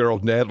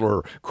Gerald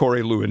Nadler,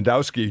 Corey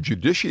Lewandowski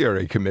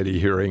Judiciary Committee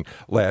hearing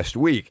last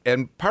week.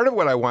 And part of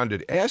what I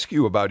wanted to ask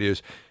you about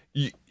is,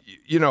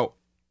 you know,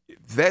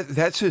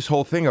 that's this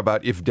whole thing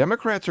about if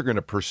Democrats are going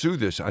to pursue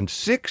this on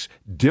 6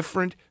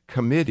 different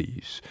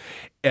committees,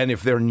 and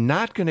if they're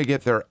not going to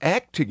get their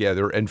act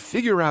together and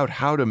figure out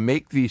how to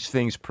make these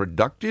things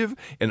productive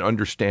and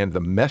understand the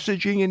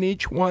messaging in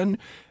each one,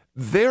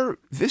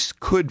 this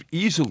could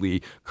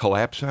easily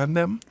collapse on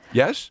them.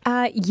 Yes?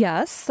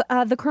 Yes.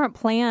 The current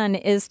plan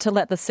is to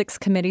let the 6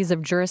 committees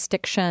of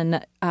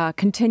jurisdiction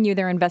continue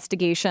their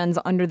investigations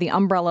under the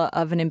umbrella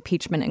of an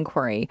impeachment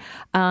inquiry.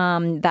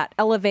 That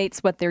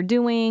elevates what they're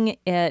doing.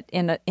 It,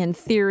 in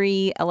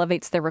theory,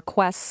 elevates their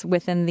requests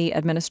within the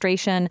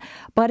administration,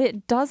 but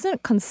it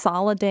doesn't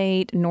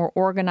consolidate nor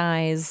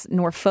organize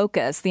nor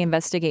focus the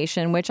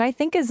investigation, which I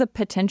think is a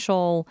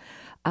potential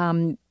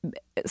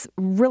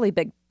really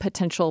big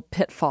potential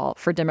pitfall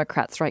for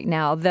Democrats right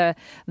now. The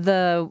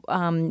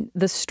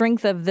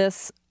strength of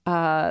this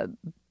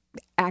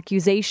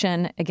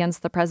accusation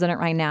against the president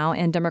right now,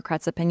 in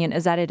Democrats' opinion,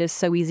 is that it is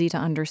so easy to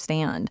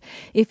understand.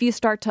 If you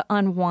start to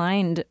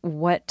unwind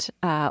what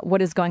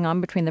is going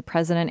on between the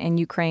president and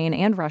Ukraine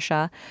and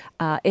Russia,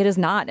 it is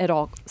not at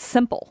all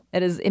simple.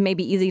 It may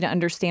be easy to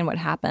understand what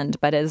happened,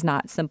 but it is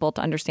not simple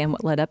to understand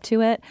what led up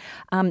to it.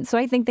 So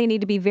I think they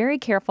need to be very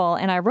careful.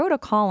 And I wrote a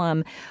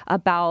column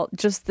about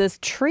just this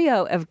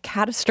trio of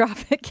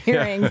catastrophic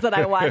hearings that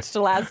I watched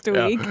last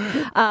week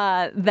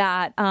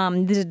that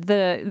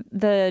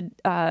the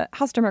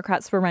House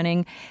Democrats were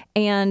running,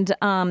 and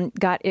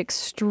got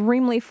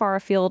extremely far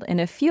afield in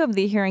a few of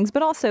the hearings,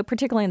 but also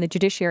particularly in the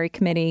Judiciary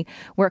Committee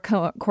where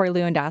Corey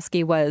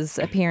Lewandowski was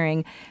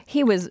appearing.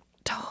 He was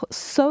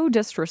so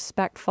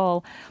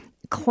disrespectful,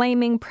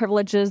 claiming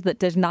privileges that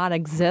did not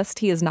exist.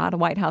 He is not a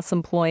White House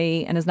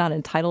employee and is not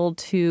entitled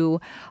to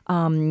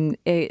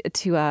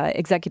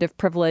executive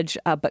privilege,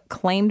 but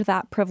claimed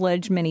that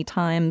privilege many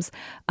times.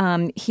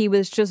 He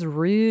was just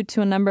rude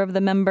to a number of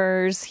the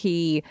members.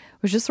 He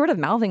was just sort of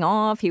mouthing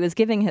off. He was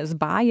giving his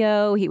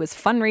bio. He was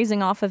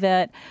fundraising off of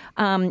it.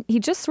 He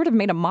just sort of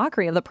made a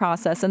mockery of the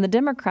process, and the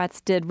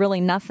Democrats did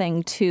really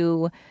nothing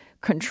to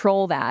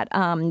control that.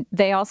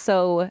 They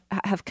also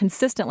have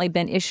consistently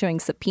been issuing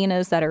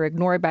subpoenas that are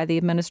ignored by the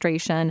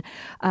administration.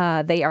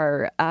 They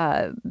are,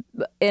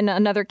 in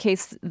another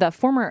case, the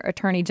former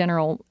Attorney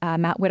General,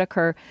 Matt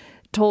Whitaker,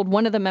 told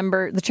one of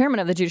the chairman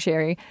of the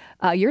Judiciary,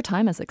 your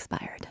time has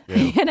expired.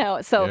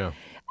 Yeah.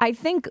 I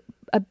think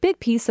a big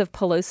piece of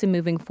Pelosi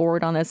moving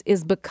forward on this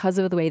is because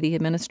of the way the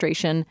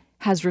administration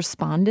has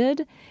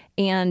responded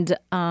and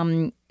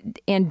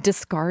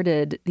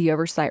discarded the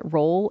oversight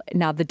role.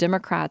 Now, the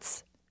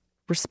Democrats'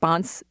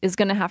 response is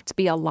going to have to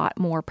be a lot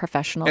more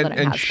professional than it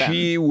has been. And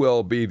she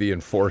will be the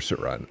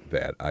enforcer on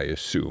that, I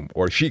assume,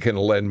 or she can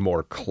lend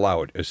more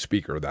clout as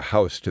Speaker of the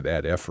House to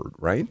that effort,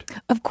 right?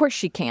 Of course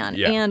she can.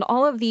 Yeah. And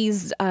all of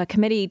these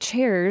committee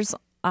chairs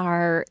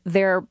are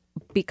there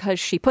because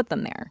she put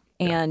them there.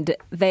 And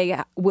they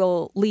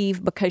will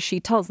leave because she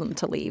tells them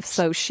to leave.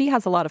 So she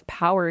has a lot of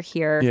power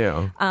here,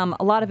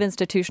 a lot of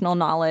institutional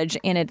knowledge,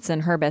 and it's in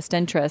her best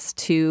interest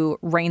to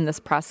rein this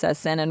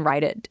process in and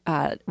ride it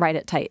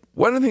tight.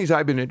 One of the things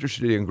I've been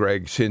interested in,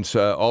 Greg, since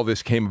all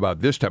this came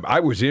about this time, I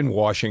was in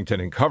Washington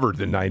and covered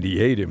the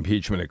 98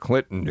 impeachment of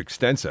Clinton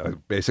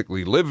extensive.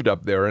 basically lived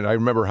up there, and I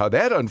remember how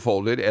that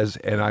unfolded.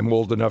 And I'm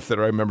old enough that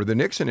I remember the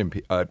Nixon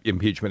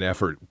impeachment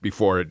effort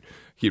before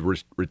he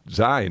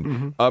resigned.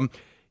 Mm-hmm.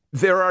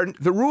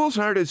 The rules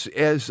aren't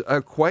as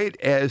quite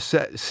as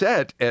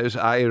set as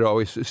I had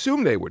always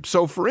assumed they would.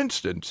 So, for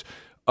instance,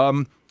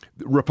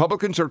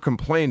 Republicans are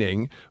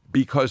complaining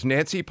because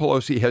Nancy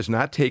Pelosi has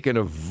not taken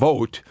a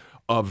vote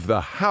of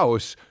the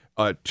House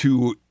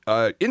to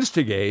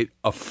instigate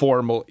a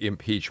formal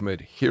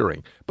impeachment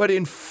hearing. But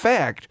in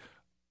fact,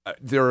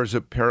 there is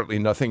apparently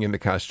nothing in the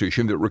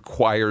Constitution that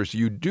requires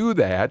you do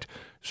that.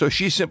 So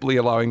she's simply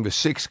allowing the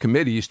 6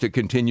 committees to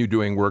continue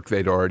doing work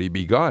they'd already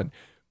begun.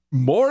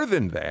 More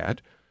than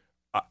that,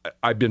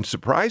 I've been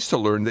surprised to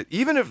learn that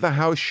even if the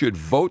House should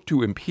vote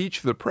to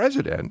impeach the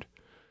president,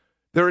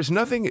 there is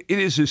nothing. It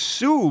is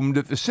assumed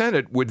that the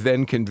Senate would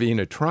then convene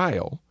a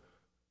trial.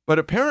 But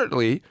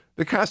apparently,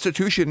 the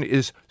Constitution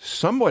is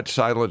somewhat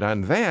silent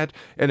on that.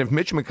 And if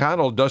Mitch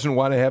McConnell doesn't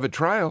want to have a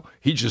trial,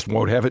 he just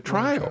won't have a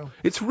trial.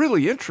 It's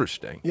really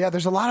interesting. Yeah,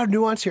 there's a lot of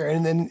nuance here.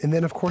 And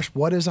then, of course,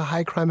 what is a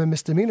high crime and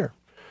misdemeanor?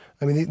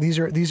 I mean, these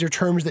are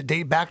terms that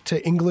date back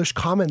to English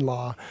common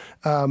law,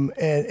 and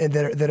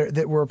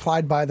that were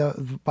applied by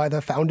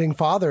the founding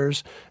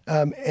fathers,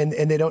 and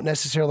they don't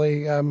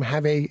necessarily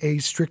have a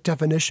strict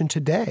definition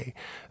today.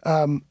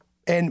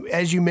 And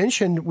as you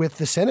mentioned with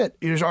the Senate,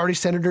 there's already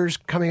senators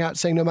coming out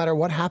saying no matter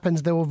what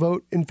happens, they will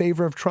vote in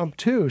favor of Trump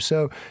too.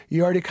 So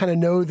you already kind of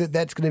know that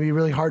that's going to be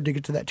really hard to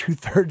get to that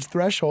 2/3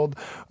 threshold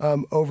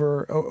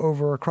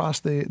over across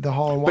the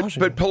hall in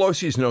Washington. But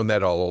Pelosi's known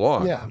that all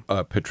along,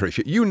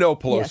 Patricia. You know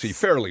Pelosi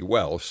fairly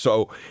well,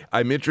 so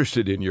I'm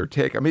interested in your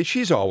take. I mean,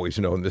 she's always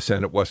known the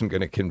Senate wasn't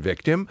going to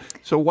convict him,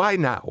 so why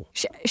now?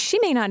 She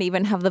may not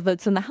even have the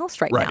votes in the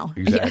House right now.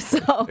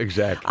 Exactly.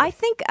 Exactly. I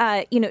think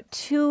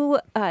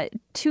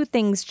two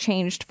things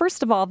changed.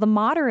 First of all, the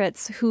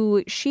moderates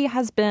who she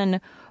has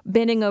been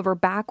bending over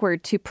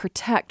backward to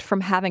protect from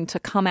having to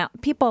come out,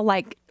 people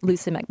like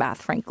Lucy McBath,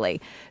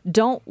 frankly,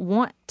 don't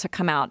want to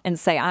come out and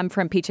say, I'm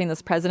for impeaching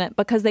this president,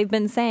 because they've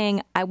been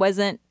saying, I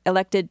wasn't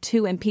elected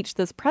to impeach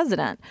this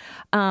president.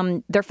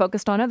 They're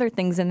focused on other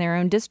things in their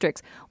own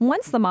districts.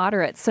 Once the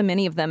moderates, so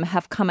many of them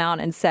have come out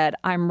and said,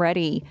 I'm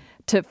ready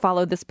to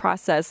follow this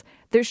process,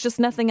 there's just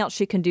nothing else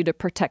she can do to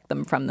protect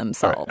them from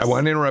themselves. Right. I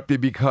want to interrupt you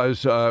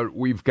because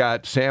we've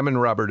got Sam and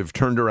Robert have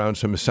turned around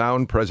some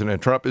sound.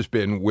 President Trump has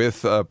been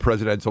with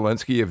President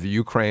Zelensky of the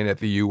Ukraine at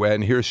the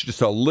UN. Here's just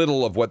a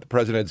little of what the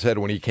president said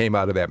when he came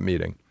out of that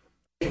meeting.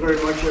 Thank you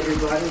very much,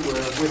 everybody.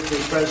 We're with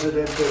the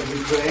president of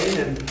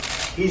Ukraine, and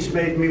he's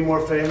made me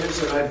more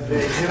famous, and I've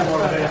made him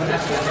more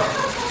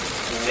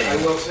famous. I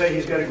will say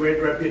he's got a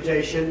great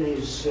reputation.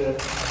 He's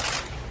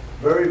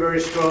very, very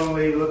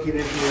strongly looking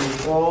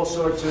into all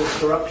sorts of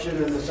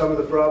corruption and some of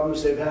the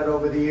problems they've had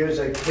over the years.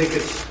 I think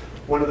it's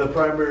one of the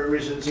primary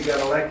reasons he got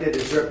elected.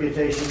 His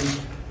reputation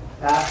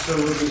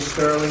absolutely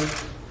sterling,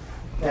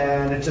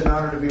 and it's an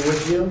honor to be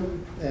with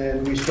you.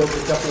 And we spoke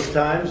a couple of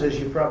times, as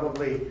you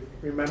probably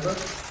remember,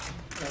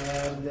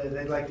 and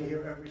they'd like to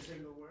hear every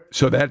single word.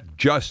 So that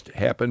just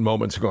happened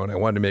moments ago, and I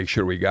wanted to make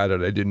sure we got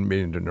it. I didn't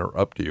mean to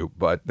interrupt you,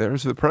 but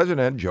there's the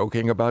president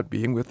joking about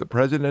being with the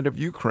president of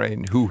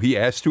Ukraine, who he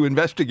asked to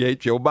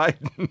investigate Joe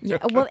Biden. Yeah,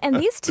 well, and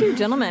these two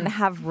gentlemen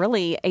have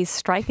really a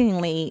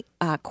strikingly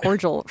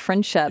cordial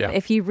friendship. Yeah.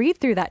 If you read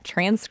through that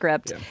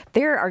transcript,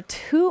 there are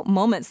two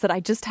moments that I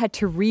just had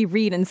to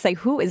reread and say,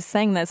 who is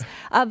saying this?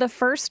 The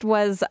first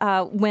was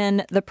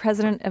when the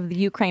president of the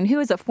Ukraine, who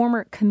is a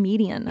former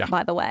comedian,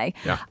 by the way,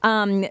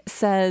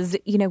 says,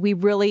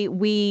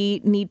 we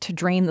need to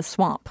drain the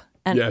swamp.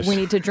 And we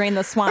need to drain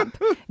the swamp,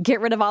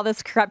 get rid of all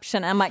this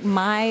corruption. I'm like,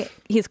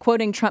 he's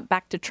quoting Trump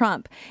back to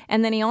Trump.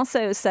 And then he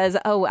also says,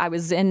 I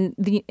was in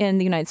the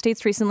United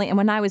States recently, and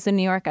when I was in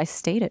New York, I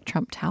stayed at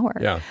Trump Tower.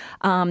 Yeah.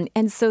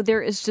 And so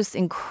there is just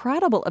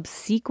incredible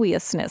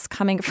obsequiousness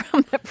coming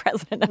from the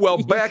president of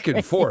Ukraine. Back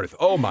and forth.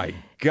 Oh, my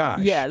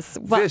gosh. Yes.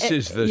 Well, this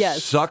is the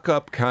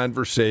suck-up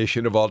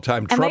conversation of all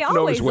time. And Trump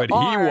knows what he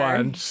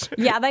wants.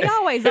 Yeah, they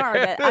always are.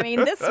 But, I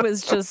mean, this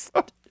was just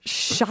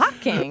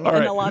shocking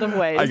in a lot of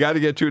ways. I got to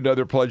get to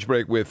another pledge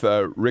break with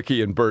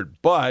Ricky and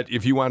Bert. But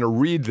if you want to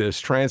read this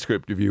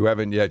transcript, if you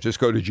haven't yet, just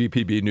go to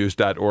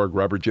gpbnews.org.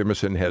 Robert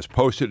Jimison has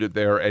posted it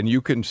there, and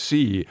you can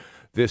see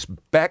this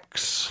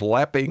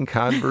back-slapping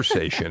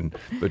conversation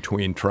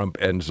between Trump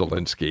and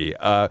Zelensky.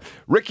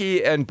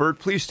 Ricky and Bert,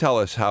 please tell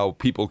us how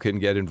people can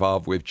get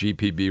involved with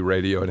GPB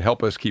Radio and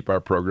help us keep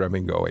our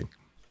programming going.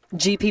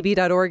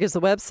 GPB.org is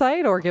the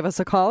website, or give us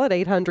a call at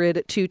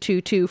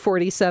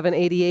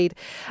 800-222-4788.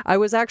 I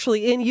was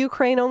actually in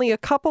Ukraine only a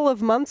couple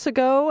of months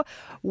ago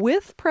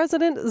with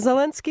President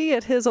Zelensky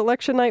at his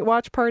election night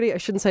watch party. I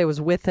shouldn't say I was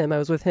with him. I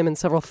was with him and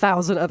several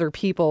thousand other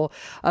people.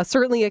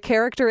 Certainly a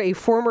character, a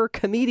former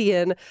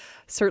comedian,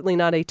 certainly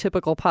not a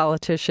typical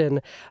politician.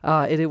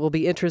 It will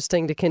be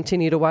interesting to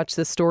continue to watch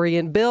this story.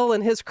 And Bill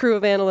and his crew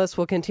of analysts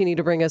will continue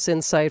to bring us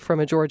insight from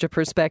a Georgia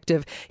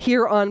perspective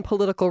here on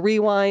Political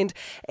Rewind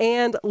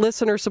and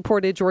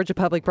listener-supported Georgia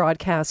Public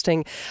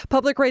Broadcasting.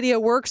 Public radio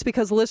works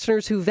because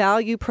listeners who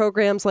value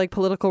programs like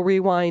Political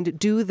Rewind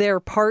do their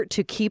part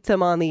to keep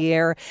them on the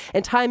air.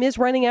 And time is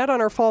running out on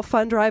our fall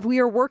fund drive. We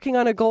are working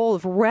on a goal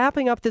of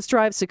wrapping up this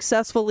drive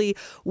successfully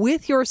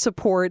with your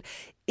support.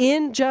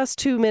 In just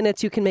 2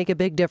 minutes, you can make a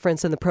big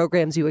difference in the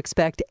programs you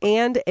expect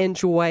and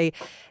enjoy,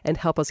 and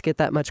help us get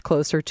that much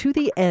closer to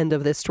the end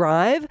of this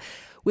drive.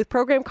 With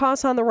program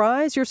costs on the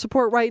rise, your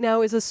support right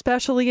now is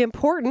especially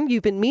important.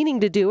 You've been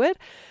meaning to do it,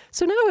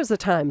 so now is the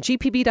time.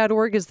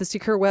 GPB.org is the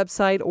secure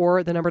website,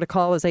 or the number to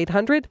call is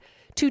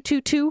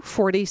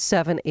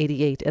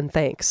 800-222-4788. And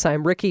thanks.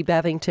 I'm Ricky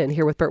Bevington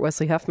here with Bert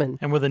Wesley Huffman.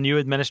 And with a new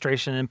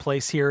administration in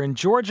place here in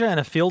Georgia and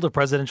a field of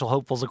presidential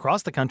hopefuls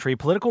across the country,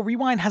 Political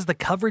Rewind has the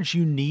coverage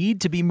you need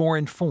to be more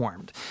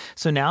informed.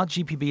 So now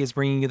GPB is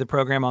bringing you the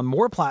program on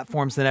more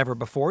platforms than ever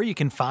before. You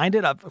can find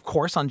it, of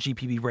course, on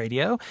GPB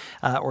Radio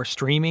or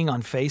streaming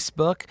on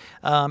Facebook.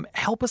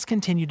 Help us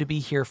continue to be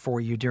here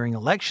for you during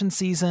election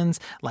seasons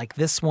like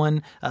this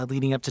one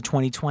leading up to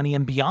 2020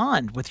 and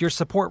beyond. With your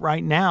support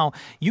right now,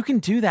 you can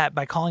do that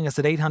by calling us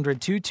at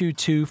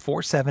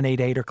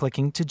 800-222-4788 or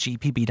clicking to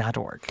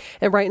gpb.org.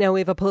 And right now we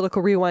have a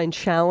Political Rewind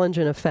challenge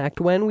in effect.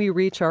 When we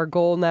reach our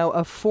goal now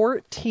of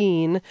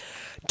 14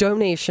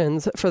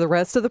 donations for the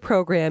rest of the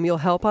program, you'll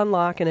help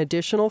unlock an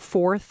additional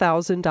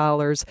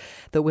 $4,000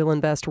 that we'll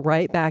invest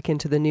right back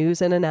into the news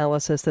and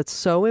analysis that's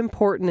so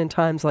important in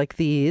times like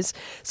these.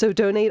 So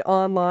donate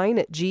online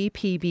at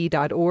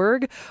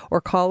gpb.org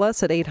or call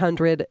us at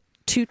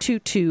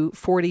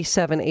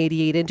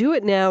 800-222-4788, and do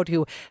it now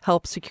to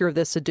help secure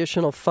this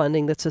additional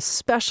funding that's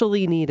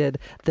especially needed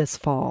this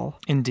fall.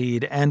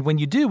 Indeed. And when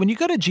you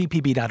go to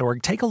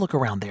gpb.org, take a look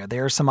around there.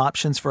 There are some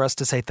options for us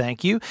to say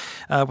thank you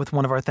with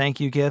one of our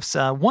thank you gifts.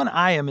 One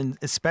I am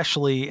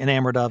especially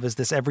enamored of is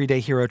this Everyday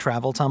Hero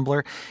travel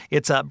tumbler.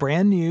 It's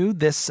brand new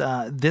this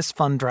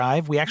fund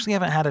drive. We actually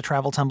haven't had a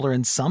travel tumbler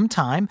in some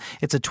time.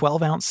 It's a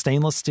 12-ounce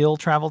stainless steel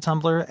travel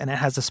tumbler, and it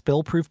has a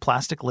spill-proof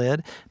plastic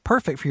lid.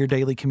 Perfect for your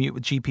daily commute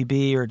with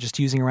GPB or just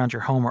using around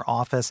your home or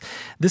office.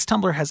 This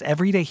tumbler has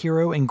Everyday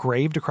Hero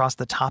engraved across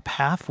the top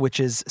half, which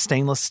is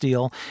stainless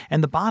steel,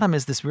 and the bottom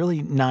is this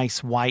really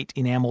nice white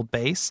enameled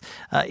base.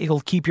 It'll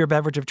keep your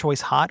beverage of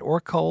choice hot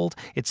or cold.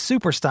 It's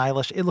super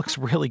stylish. It looks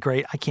really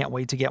great. I can't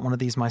wait to get one of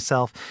these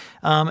myself.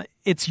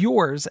 It's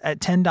yours at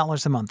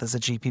 $10 a month as a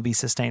GPB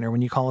sustainer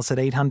when you call us at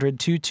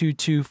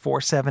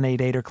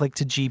 800-222-4788 or click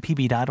to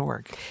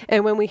gpb.org.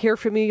 And when we hear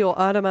from you, you'll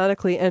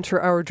automatically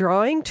enter our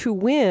drawing to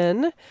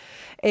win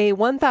a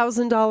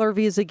 $1,000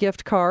 Visa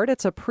gift card.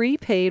 It's a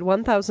prepaid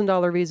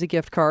 $1,000 Visa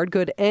gift card.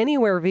 Good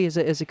anywhere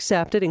Visa is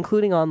accepted,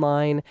 including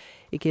online.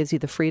 It gives you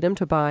the freedom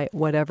to buy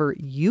whatever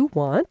you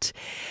want.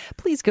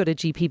 Please go to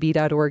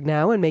gpb.org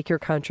now and make your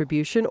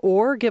contribution,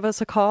 or give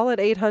us a call at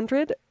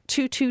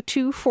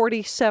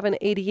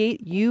 800-222-4788.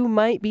 You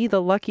might be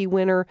the lucky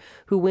winner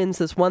who wins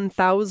this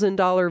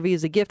 $1,000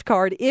 Visa gift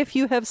card if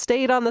you have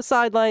stayed on the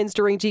sidelines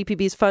during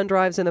GPB's fund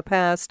drives in the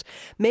past.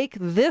 Make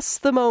this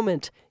the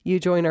moment you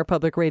join our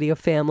public radio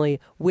family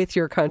with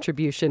your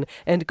contribution,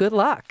 and good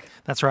luck.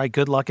 That's right.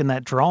 Good luck in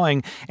that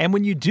drawing. And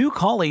when you do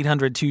call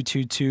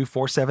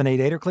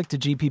 800-222-4788 or click to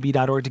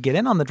gpb.org to get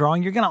in on the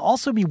drawing, you're going to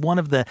also be one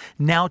of the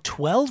now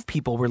 12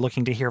 people we're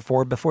looking to hear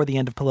for before the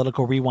end of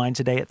Political Rewind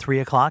today at 3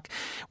 o'clock.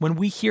 When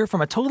we hear from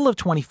a total of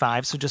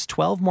 25, so just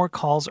 12 more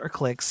calls or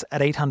clicks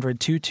at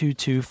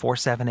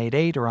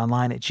 800-222-4788 or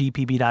online at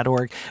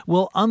gpb.org,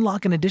 we'll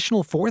unlock an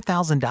additional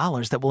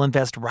 $4,000 that will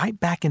invest right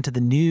back into the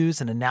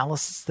news and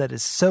analysis that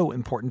is so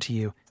important to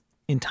you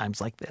in times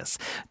like this.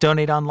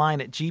 Donate online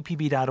at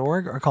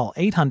gpb.org or call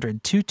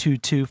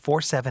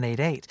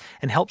 800-222-4788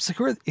 and help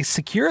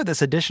secure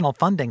this additional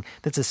funding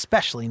that's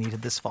especially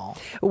needed this fall.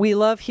 We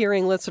love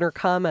hearing listener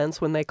comments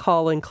when they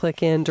call and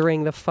click in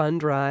during the fund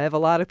drive. A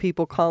lot of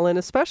people call in,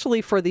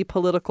 especially for the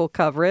political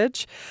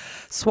coverage.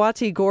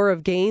 Swati Gore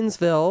of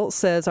Gainesville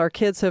says, our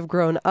kids have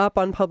grown up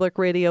on public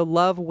radio,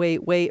 love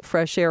Wait,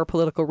 Fresh Air,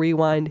 Political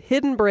Rewind,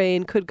 Hidden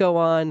Brain, could go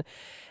on.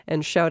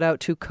 And shout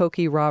out to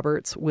Cokie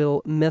Roberts.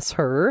 We'll miss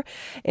her.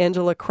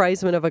 Angela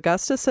Kreisman of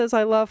Augusta says,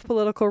 I love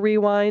Political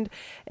Rewind.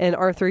 And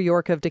Arthur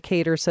York of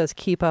Decatur says,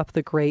 keep up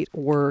the great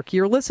work.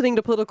 You're listening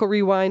to Political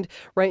Rewind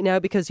right now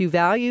because you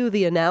value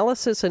the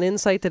analysis and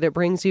insight that it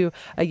brings you,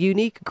 a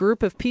unique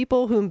group of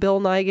people whom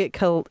Bill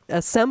Nigut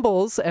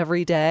assembles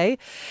every day.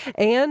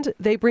 And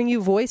they bring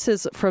you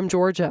voices from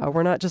Georgia.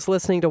 We're not just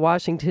listening to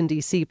Washington,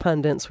 D.C.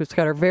 pundits. We've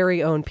got our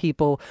very own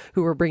people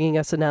who are bringing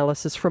us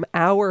analysis from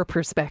our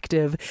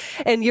perspective.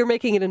 And you're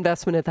making an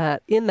investment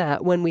in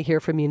that when we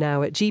hear from you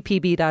now at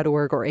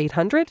gpb.org or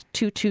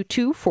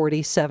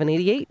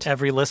 800-222-4788.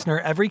 Every listener,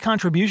 every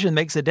contribution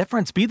makes a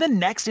difference. Be the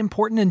next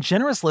important and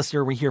generous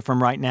listener we hear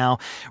from right now.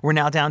 We're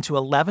now down to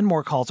 11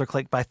 more calls or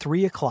clicks by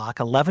 3 o'clock.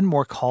 11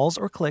 more calls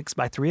or clicks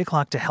by 3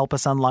 o'clock to help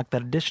us unlock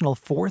that additional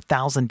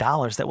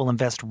 $4,000 that will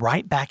invest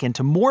right back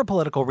into more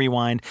Political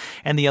Rewind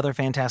and the other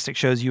fantastic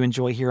shows you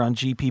enjoy here on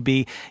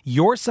GPB.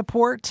 Your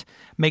support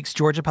makes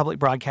Georgia Public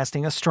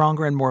Broadcasting a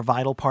stronger and more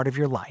vital part of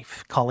your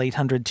life. Call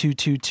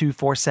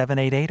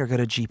 800-222-4788 or go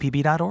to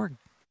gpb.org.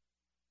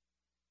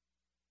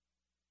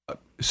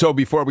 So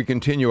before we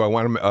continue, I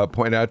want to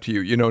point out to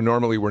you,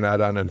 normally we're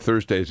not on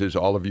Thursdays, as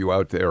all of you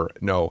out there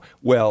know.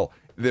 Well,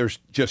 there's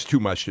just too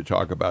much to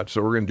talk about,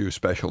 so we're going to do a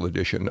special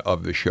edition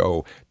of the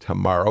show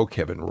tomorrow.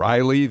 Kevin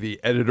Riley,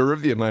 the editor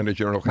of the Atlanta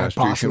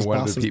Journal-Constitution,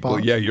 one of the people.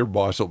 Boss. Yeah, your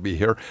boss will be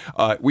here.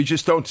 We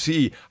just don't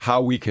see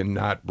how we can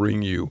not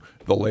bring you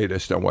the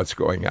latest on what's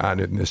going on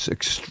in this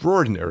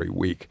extraordinary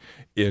week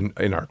in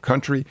our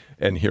country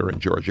and here in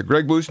Georgia.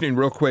 Greg Bluestein,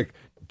 real quick,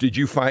 did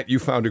you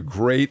found a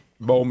great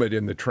moment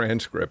in the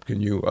transcript? Can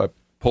you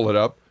pull it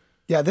up?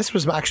 Yeah, this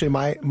was actually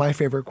my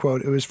favorite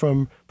quote. It was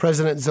from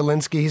President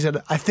Zelensky. He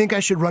said, I think I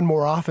should run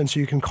more often so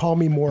you can call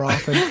me more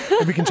often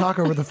and we can talk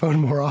over the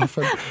phone more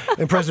often.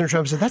 And President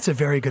Trump said, that's a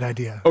very good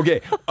idea. Okay.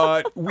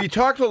 We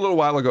talked a little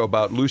while ago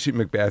about Lucy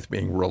McBath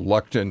being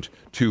reluctant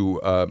to,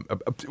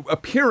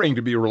 appearing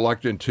to be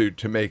reluctant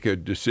to make a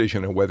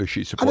decision on whether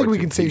she supports I think we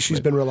can say she's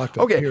been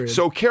reluctant. Okay. Period.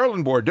 So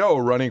Carolyn Bourdeaux,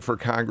 running for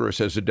Congress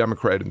as a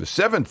Democrat in the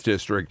 7th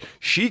District,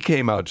 she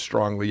came out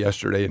strongly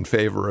yesterday in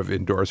favor of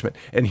endorsement.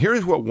 And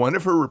here's what one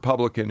of her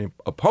Republican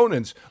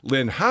opponents,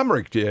 Lynn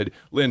Homrich, did.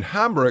 Lynn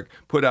Homrich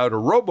put out a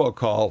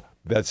robocall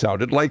that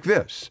sounded like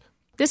this.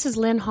 This is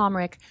Lynn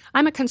Homrich.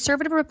 I'm a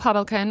conservative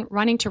Republican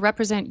running to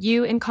represent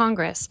you in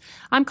Congress.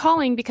 I'm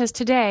calling because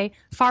today,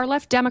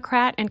 far-left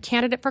Democrat and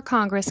candidate for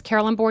Congress,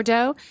 Carolyn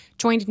Bourdeaux,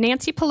 joined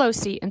Nancy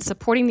Pelosi in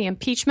supporting the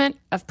impeachment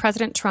of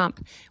President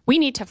Trump. We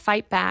need to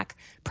fight back.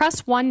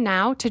 Press 1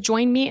 now to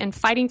join me in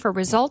fighting for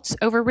results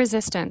over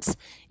resistance.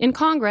 In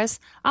Congress,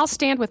 I'll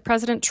stand with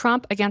President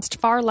Trump against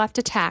far-left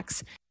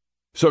attacks.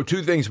 So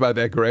 2 things about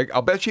that, Greg.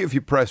 I'll bet you if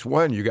you press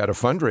 1, you got a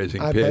fundraising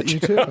pitch. I bet you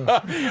too.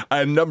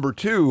 And number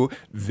 2,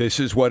 this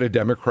is what a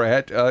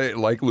Democrat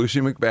like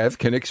Lucy McBath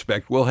can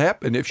expect will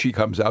happen if she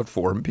comes out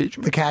for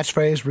impeachment. The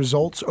catchphrase,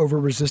 results over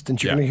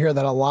resistance. You're going to hear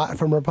that a lot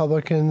from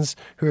Republicans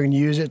who are going to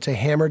use it to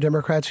hammer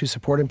Democrats who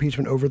support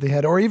impeachment over the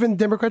head, or even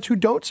Democrats who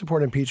don't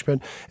support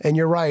impeachment. And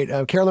you're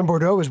right. Carolyn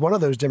Bourdeaux is one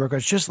of those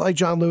Democrats, just like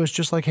John Lewis,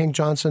 just like Hank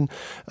Johnson,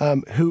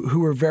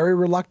 who were very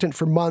reluctant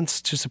for months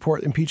to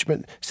support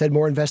impeachment, said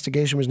more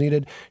investigation was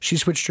needed. She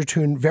switched her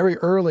tune very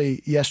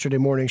early yesterday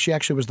morning. She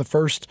actually was the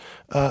first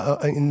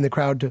in the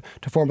crowd to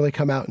formally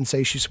come out and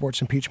say she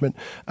supports impeachment.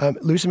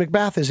 Lucy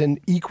McBath is an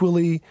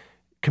equally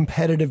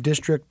competitive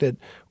district that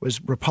was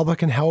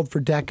Republican held for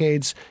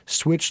decades,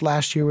 switched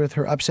last year with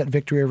her upset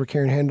victory over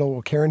Karen Handel.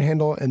 Well, Karen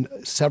Handel and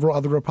several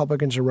other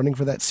Republicans are running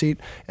for that seat,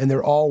 and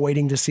they're all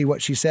waiting to see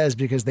what she says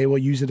because they will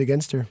use it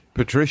against her.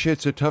 Patricia,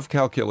 it's a tough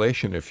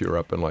calculation if you're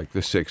up in like the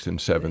 6th and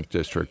 7th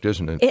district,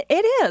 isn't it?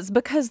 It is,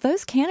 because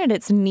those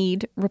candidates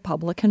need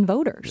Republican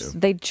voters. Yeah.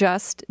 They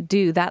just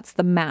do. That's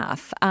the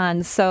math.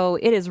 And so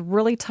it is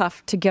really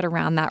tough to get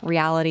around that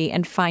reality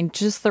and find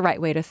just the right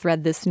way to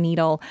thread this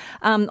needle.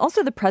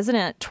 Also, the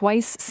president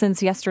twice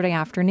since yesterday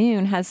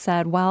afternoon has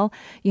said, well,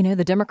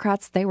 the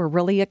Democrats, they were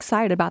really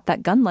excited about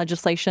that gun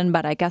legislation,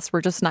 but I guess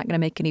we're just not going to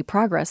make any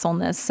progress on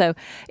this. So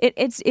it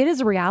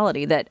is a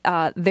reality that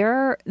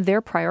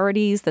their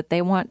priorities that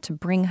they want to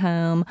bring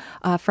home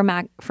from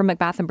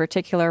McBath in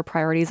particular,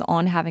 priorities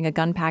on having a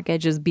gun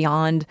package is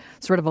beyond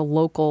sort of a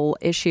local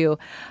issue.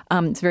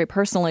 It's a very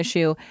personal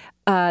issue.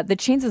 The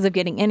chances of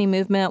getting any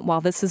movement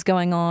while this is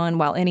going on,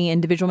 while any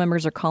individual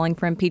members are calling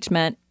for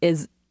impeachment,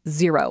 is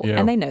zero. Yeah.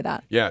 And they know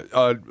that. Yeah.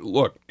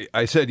 Look,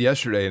 I said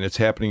yesterday, and it's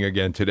happening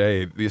again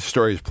today, this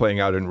story is playing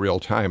out in real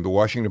time. The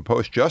Washington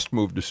Post just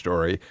moved a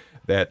story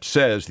that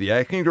says the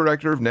acting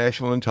director of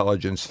national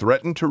intelligence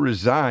threatened to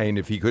resign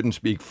if he couldn't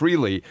speak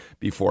freely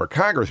before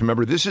Congress.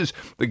 Remember, this is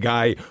the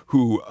guy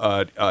who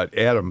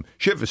Adam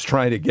Schiff is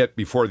trying to get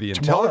before the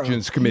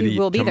Intelligence Committee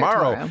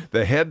tomorrow.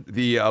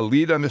 The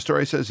lead on the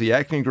story says the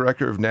acting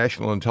director of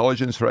national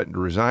intelligence threatened to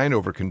resign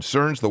over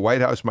concerns the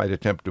White House might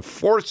attempt to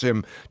force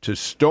him to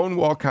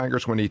stonewall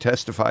Congress when he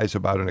testifies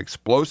about an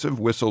explosive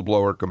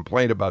whistleblower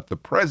complaint about the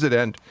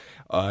president,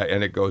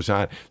 and it goes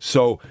on.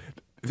 So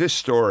this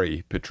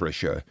story,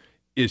 Patricia,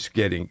 is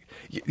getting,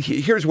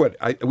 here's what,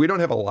 we don't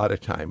have a lot of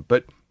time,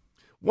 but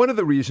one of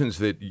the reasons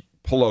that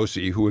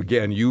Pelosi, who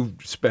again you've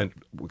spent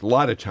a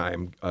lot of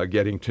time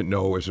getting to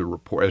know as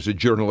a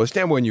journalist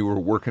and when you were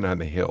working on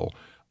the Hill,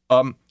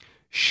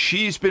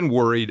 she's been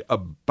worried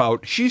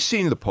about, she's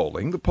seen the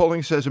polling. The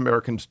polling says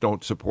Americans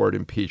don't support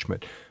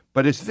impeachment.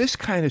 But as this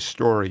kind of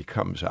story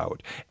comes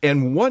out,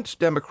 and once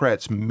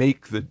Democrats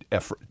make the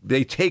effort,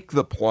 they take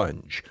the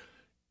plunge,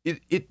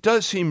 it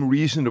does seem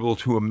reasonable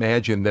to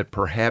imagine that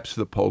perhaps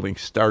the polling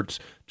starts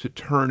to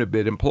turn a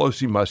bit, and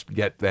Pelosi must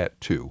get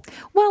that too.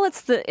 Well,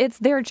 it's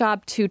their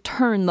job to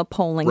turn the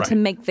polling, right, to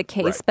make the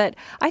case. Right. But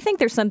I think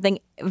there's something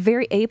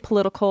very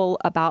apolitical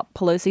about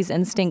Pelosi's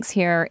instincts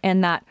here, in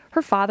that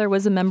her father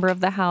was a member of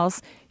the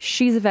House.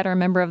 She's a veteran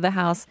member of the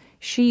House.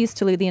 She used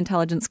to lead the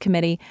Intelligence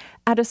Committee.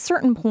 At a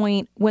certain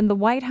point, when the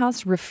White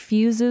House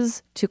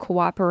refuses to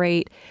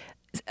cooperate,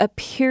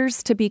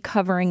 appears to be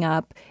covering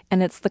up,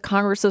 and it's the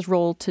Congress's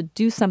role to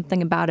do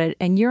something about it,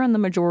 and you're in the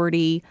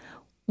majority,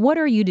 what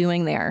are you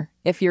doing there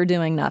if you're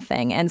doing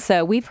nothing? And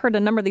so we've heard a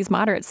number of these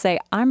moderates say,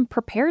 I'm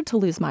prepared to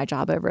lose my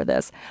job over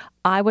this.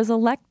 I was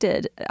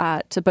elected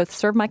to both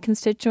serve my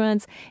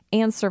constituents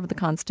and serve the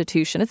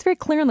Constitution. It's very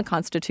clear in the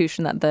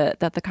Constitution that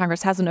the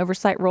Congress has an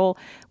oversight role,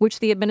 which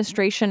the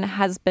administration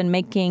has been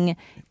making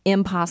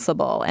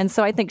impossible. And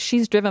so I think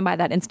she's driven by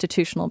that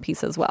institutional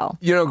piece as well.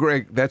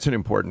 Greg, that's an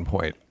important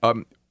point.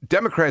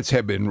 Democrats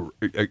have been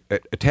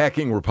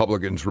attacking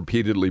Republicans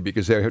repeatedly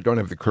because they don't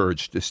have the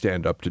courage to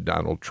stand up to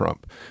Donald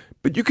Trump.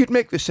 But you could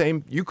make the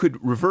same, you could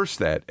reverse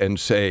that and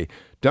say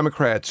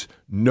Democrats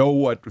know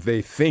what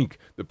they think,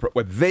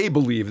 what they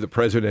believe the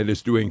president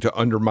is doing to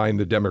undermine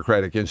the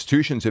democratic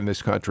institutions in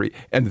this country,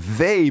 and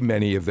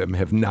many of them,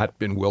 have not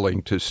been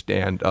willing to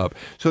stand up.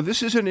 So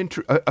this is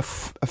a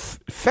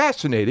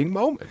fascinating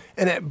moment.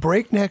 And at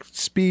breakneck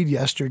speed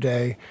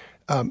yesterday,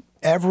 and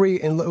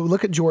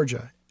look at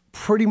Georgia.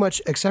 Pretty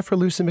much, except for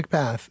Lucy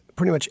McBath,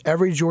 pretty much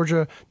every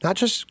Georgia, not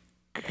just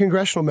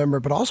congressional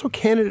member, but also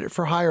candidate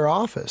for higher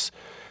office,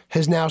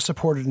 has now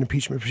supported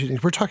impeachment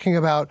proceedings. We're talking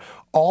about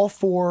all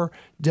 4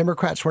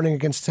 Democrats running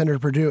against Senator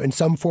Perdue in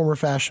some form or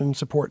fashion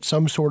support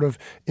some sort of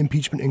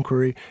impeachment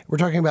inquiry. We're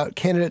talking about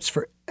candidates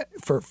for the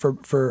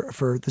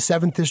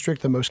 7th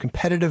district, the most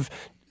competitive,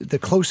 the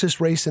closest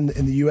race in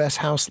the U.S.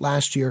 House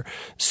last year.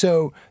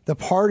 So the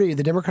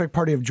Democratic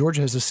Party of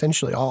Georgia has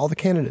essentially, all the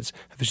candidates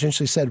have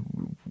essentially said,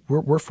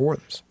 we're for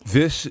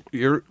this.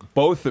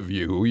 Both of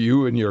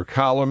you in your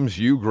columns,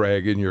 you,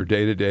 Greg, in your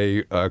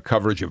day-to-day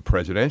coverage of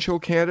presidential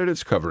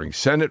candidates, covering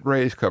Senate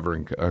race,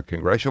 covering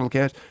congressional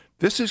candidates,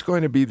 this is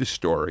going to be the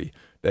story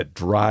that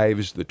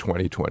drives the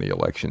 2020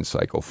 election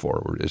cycle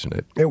forward, isn't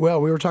it? It will.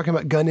 We were talking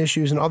about gun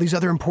issues and all these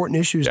other important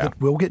issues that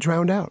will get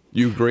drowned out.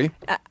 You agree?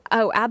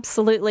 Oh,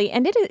 absolutely.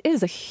 And it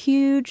is a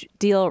huge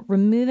deal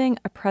removing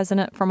a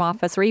president from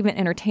office, or even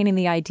entertaining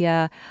the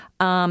idea.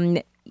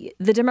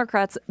 The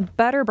Democrats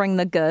better bring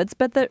the goods,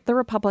 but the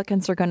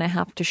Republicans are going to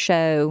have to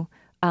show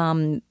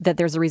that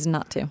there's a reason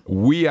not to.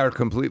 We are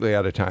completely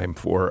out of time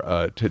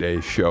for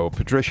today's show.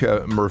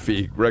 Patricia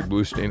Murphy, Greg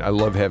Bluestein, I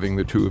love having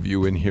the two of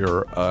you in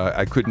here.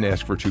 I couldn't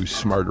ask for 2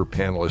 smarter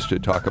panelists to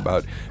talk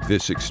about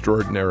this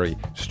extraordinary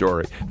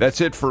story.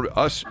 That's it for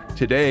us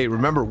today.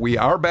 Remember, we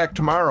are back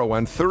tomorrow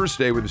on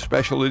Thursday with a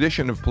special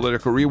edition of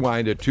Political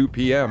Rewind at 2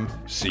 p.m.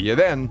 See you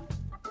then.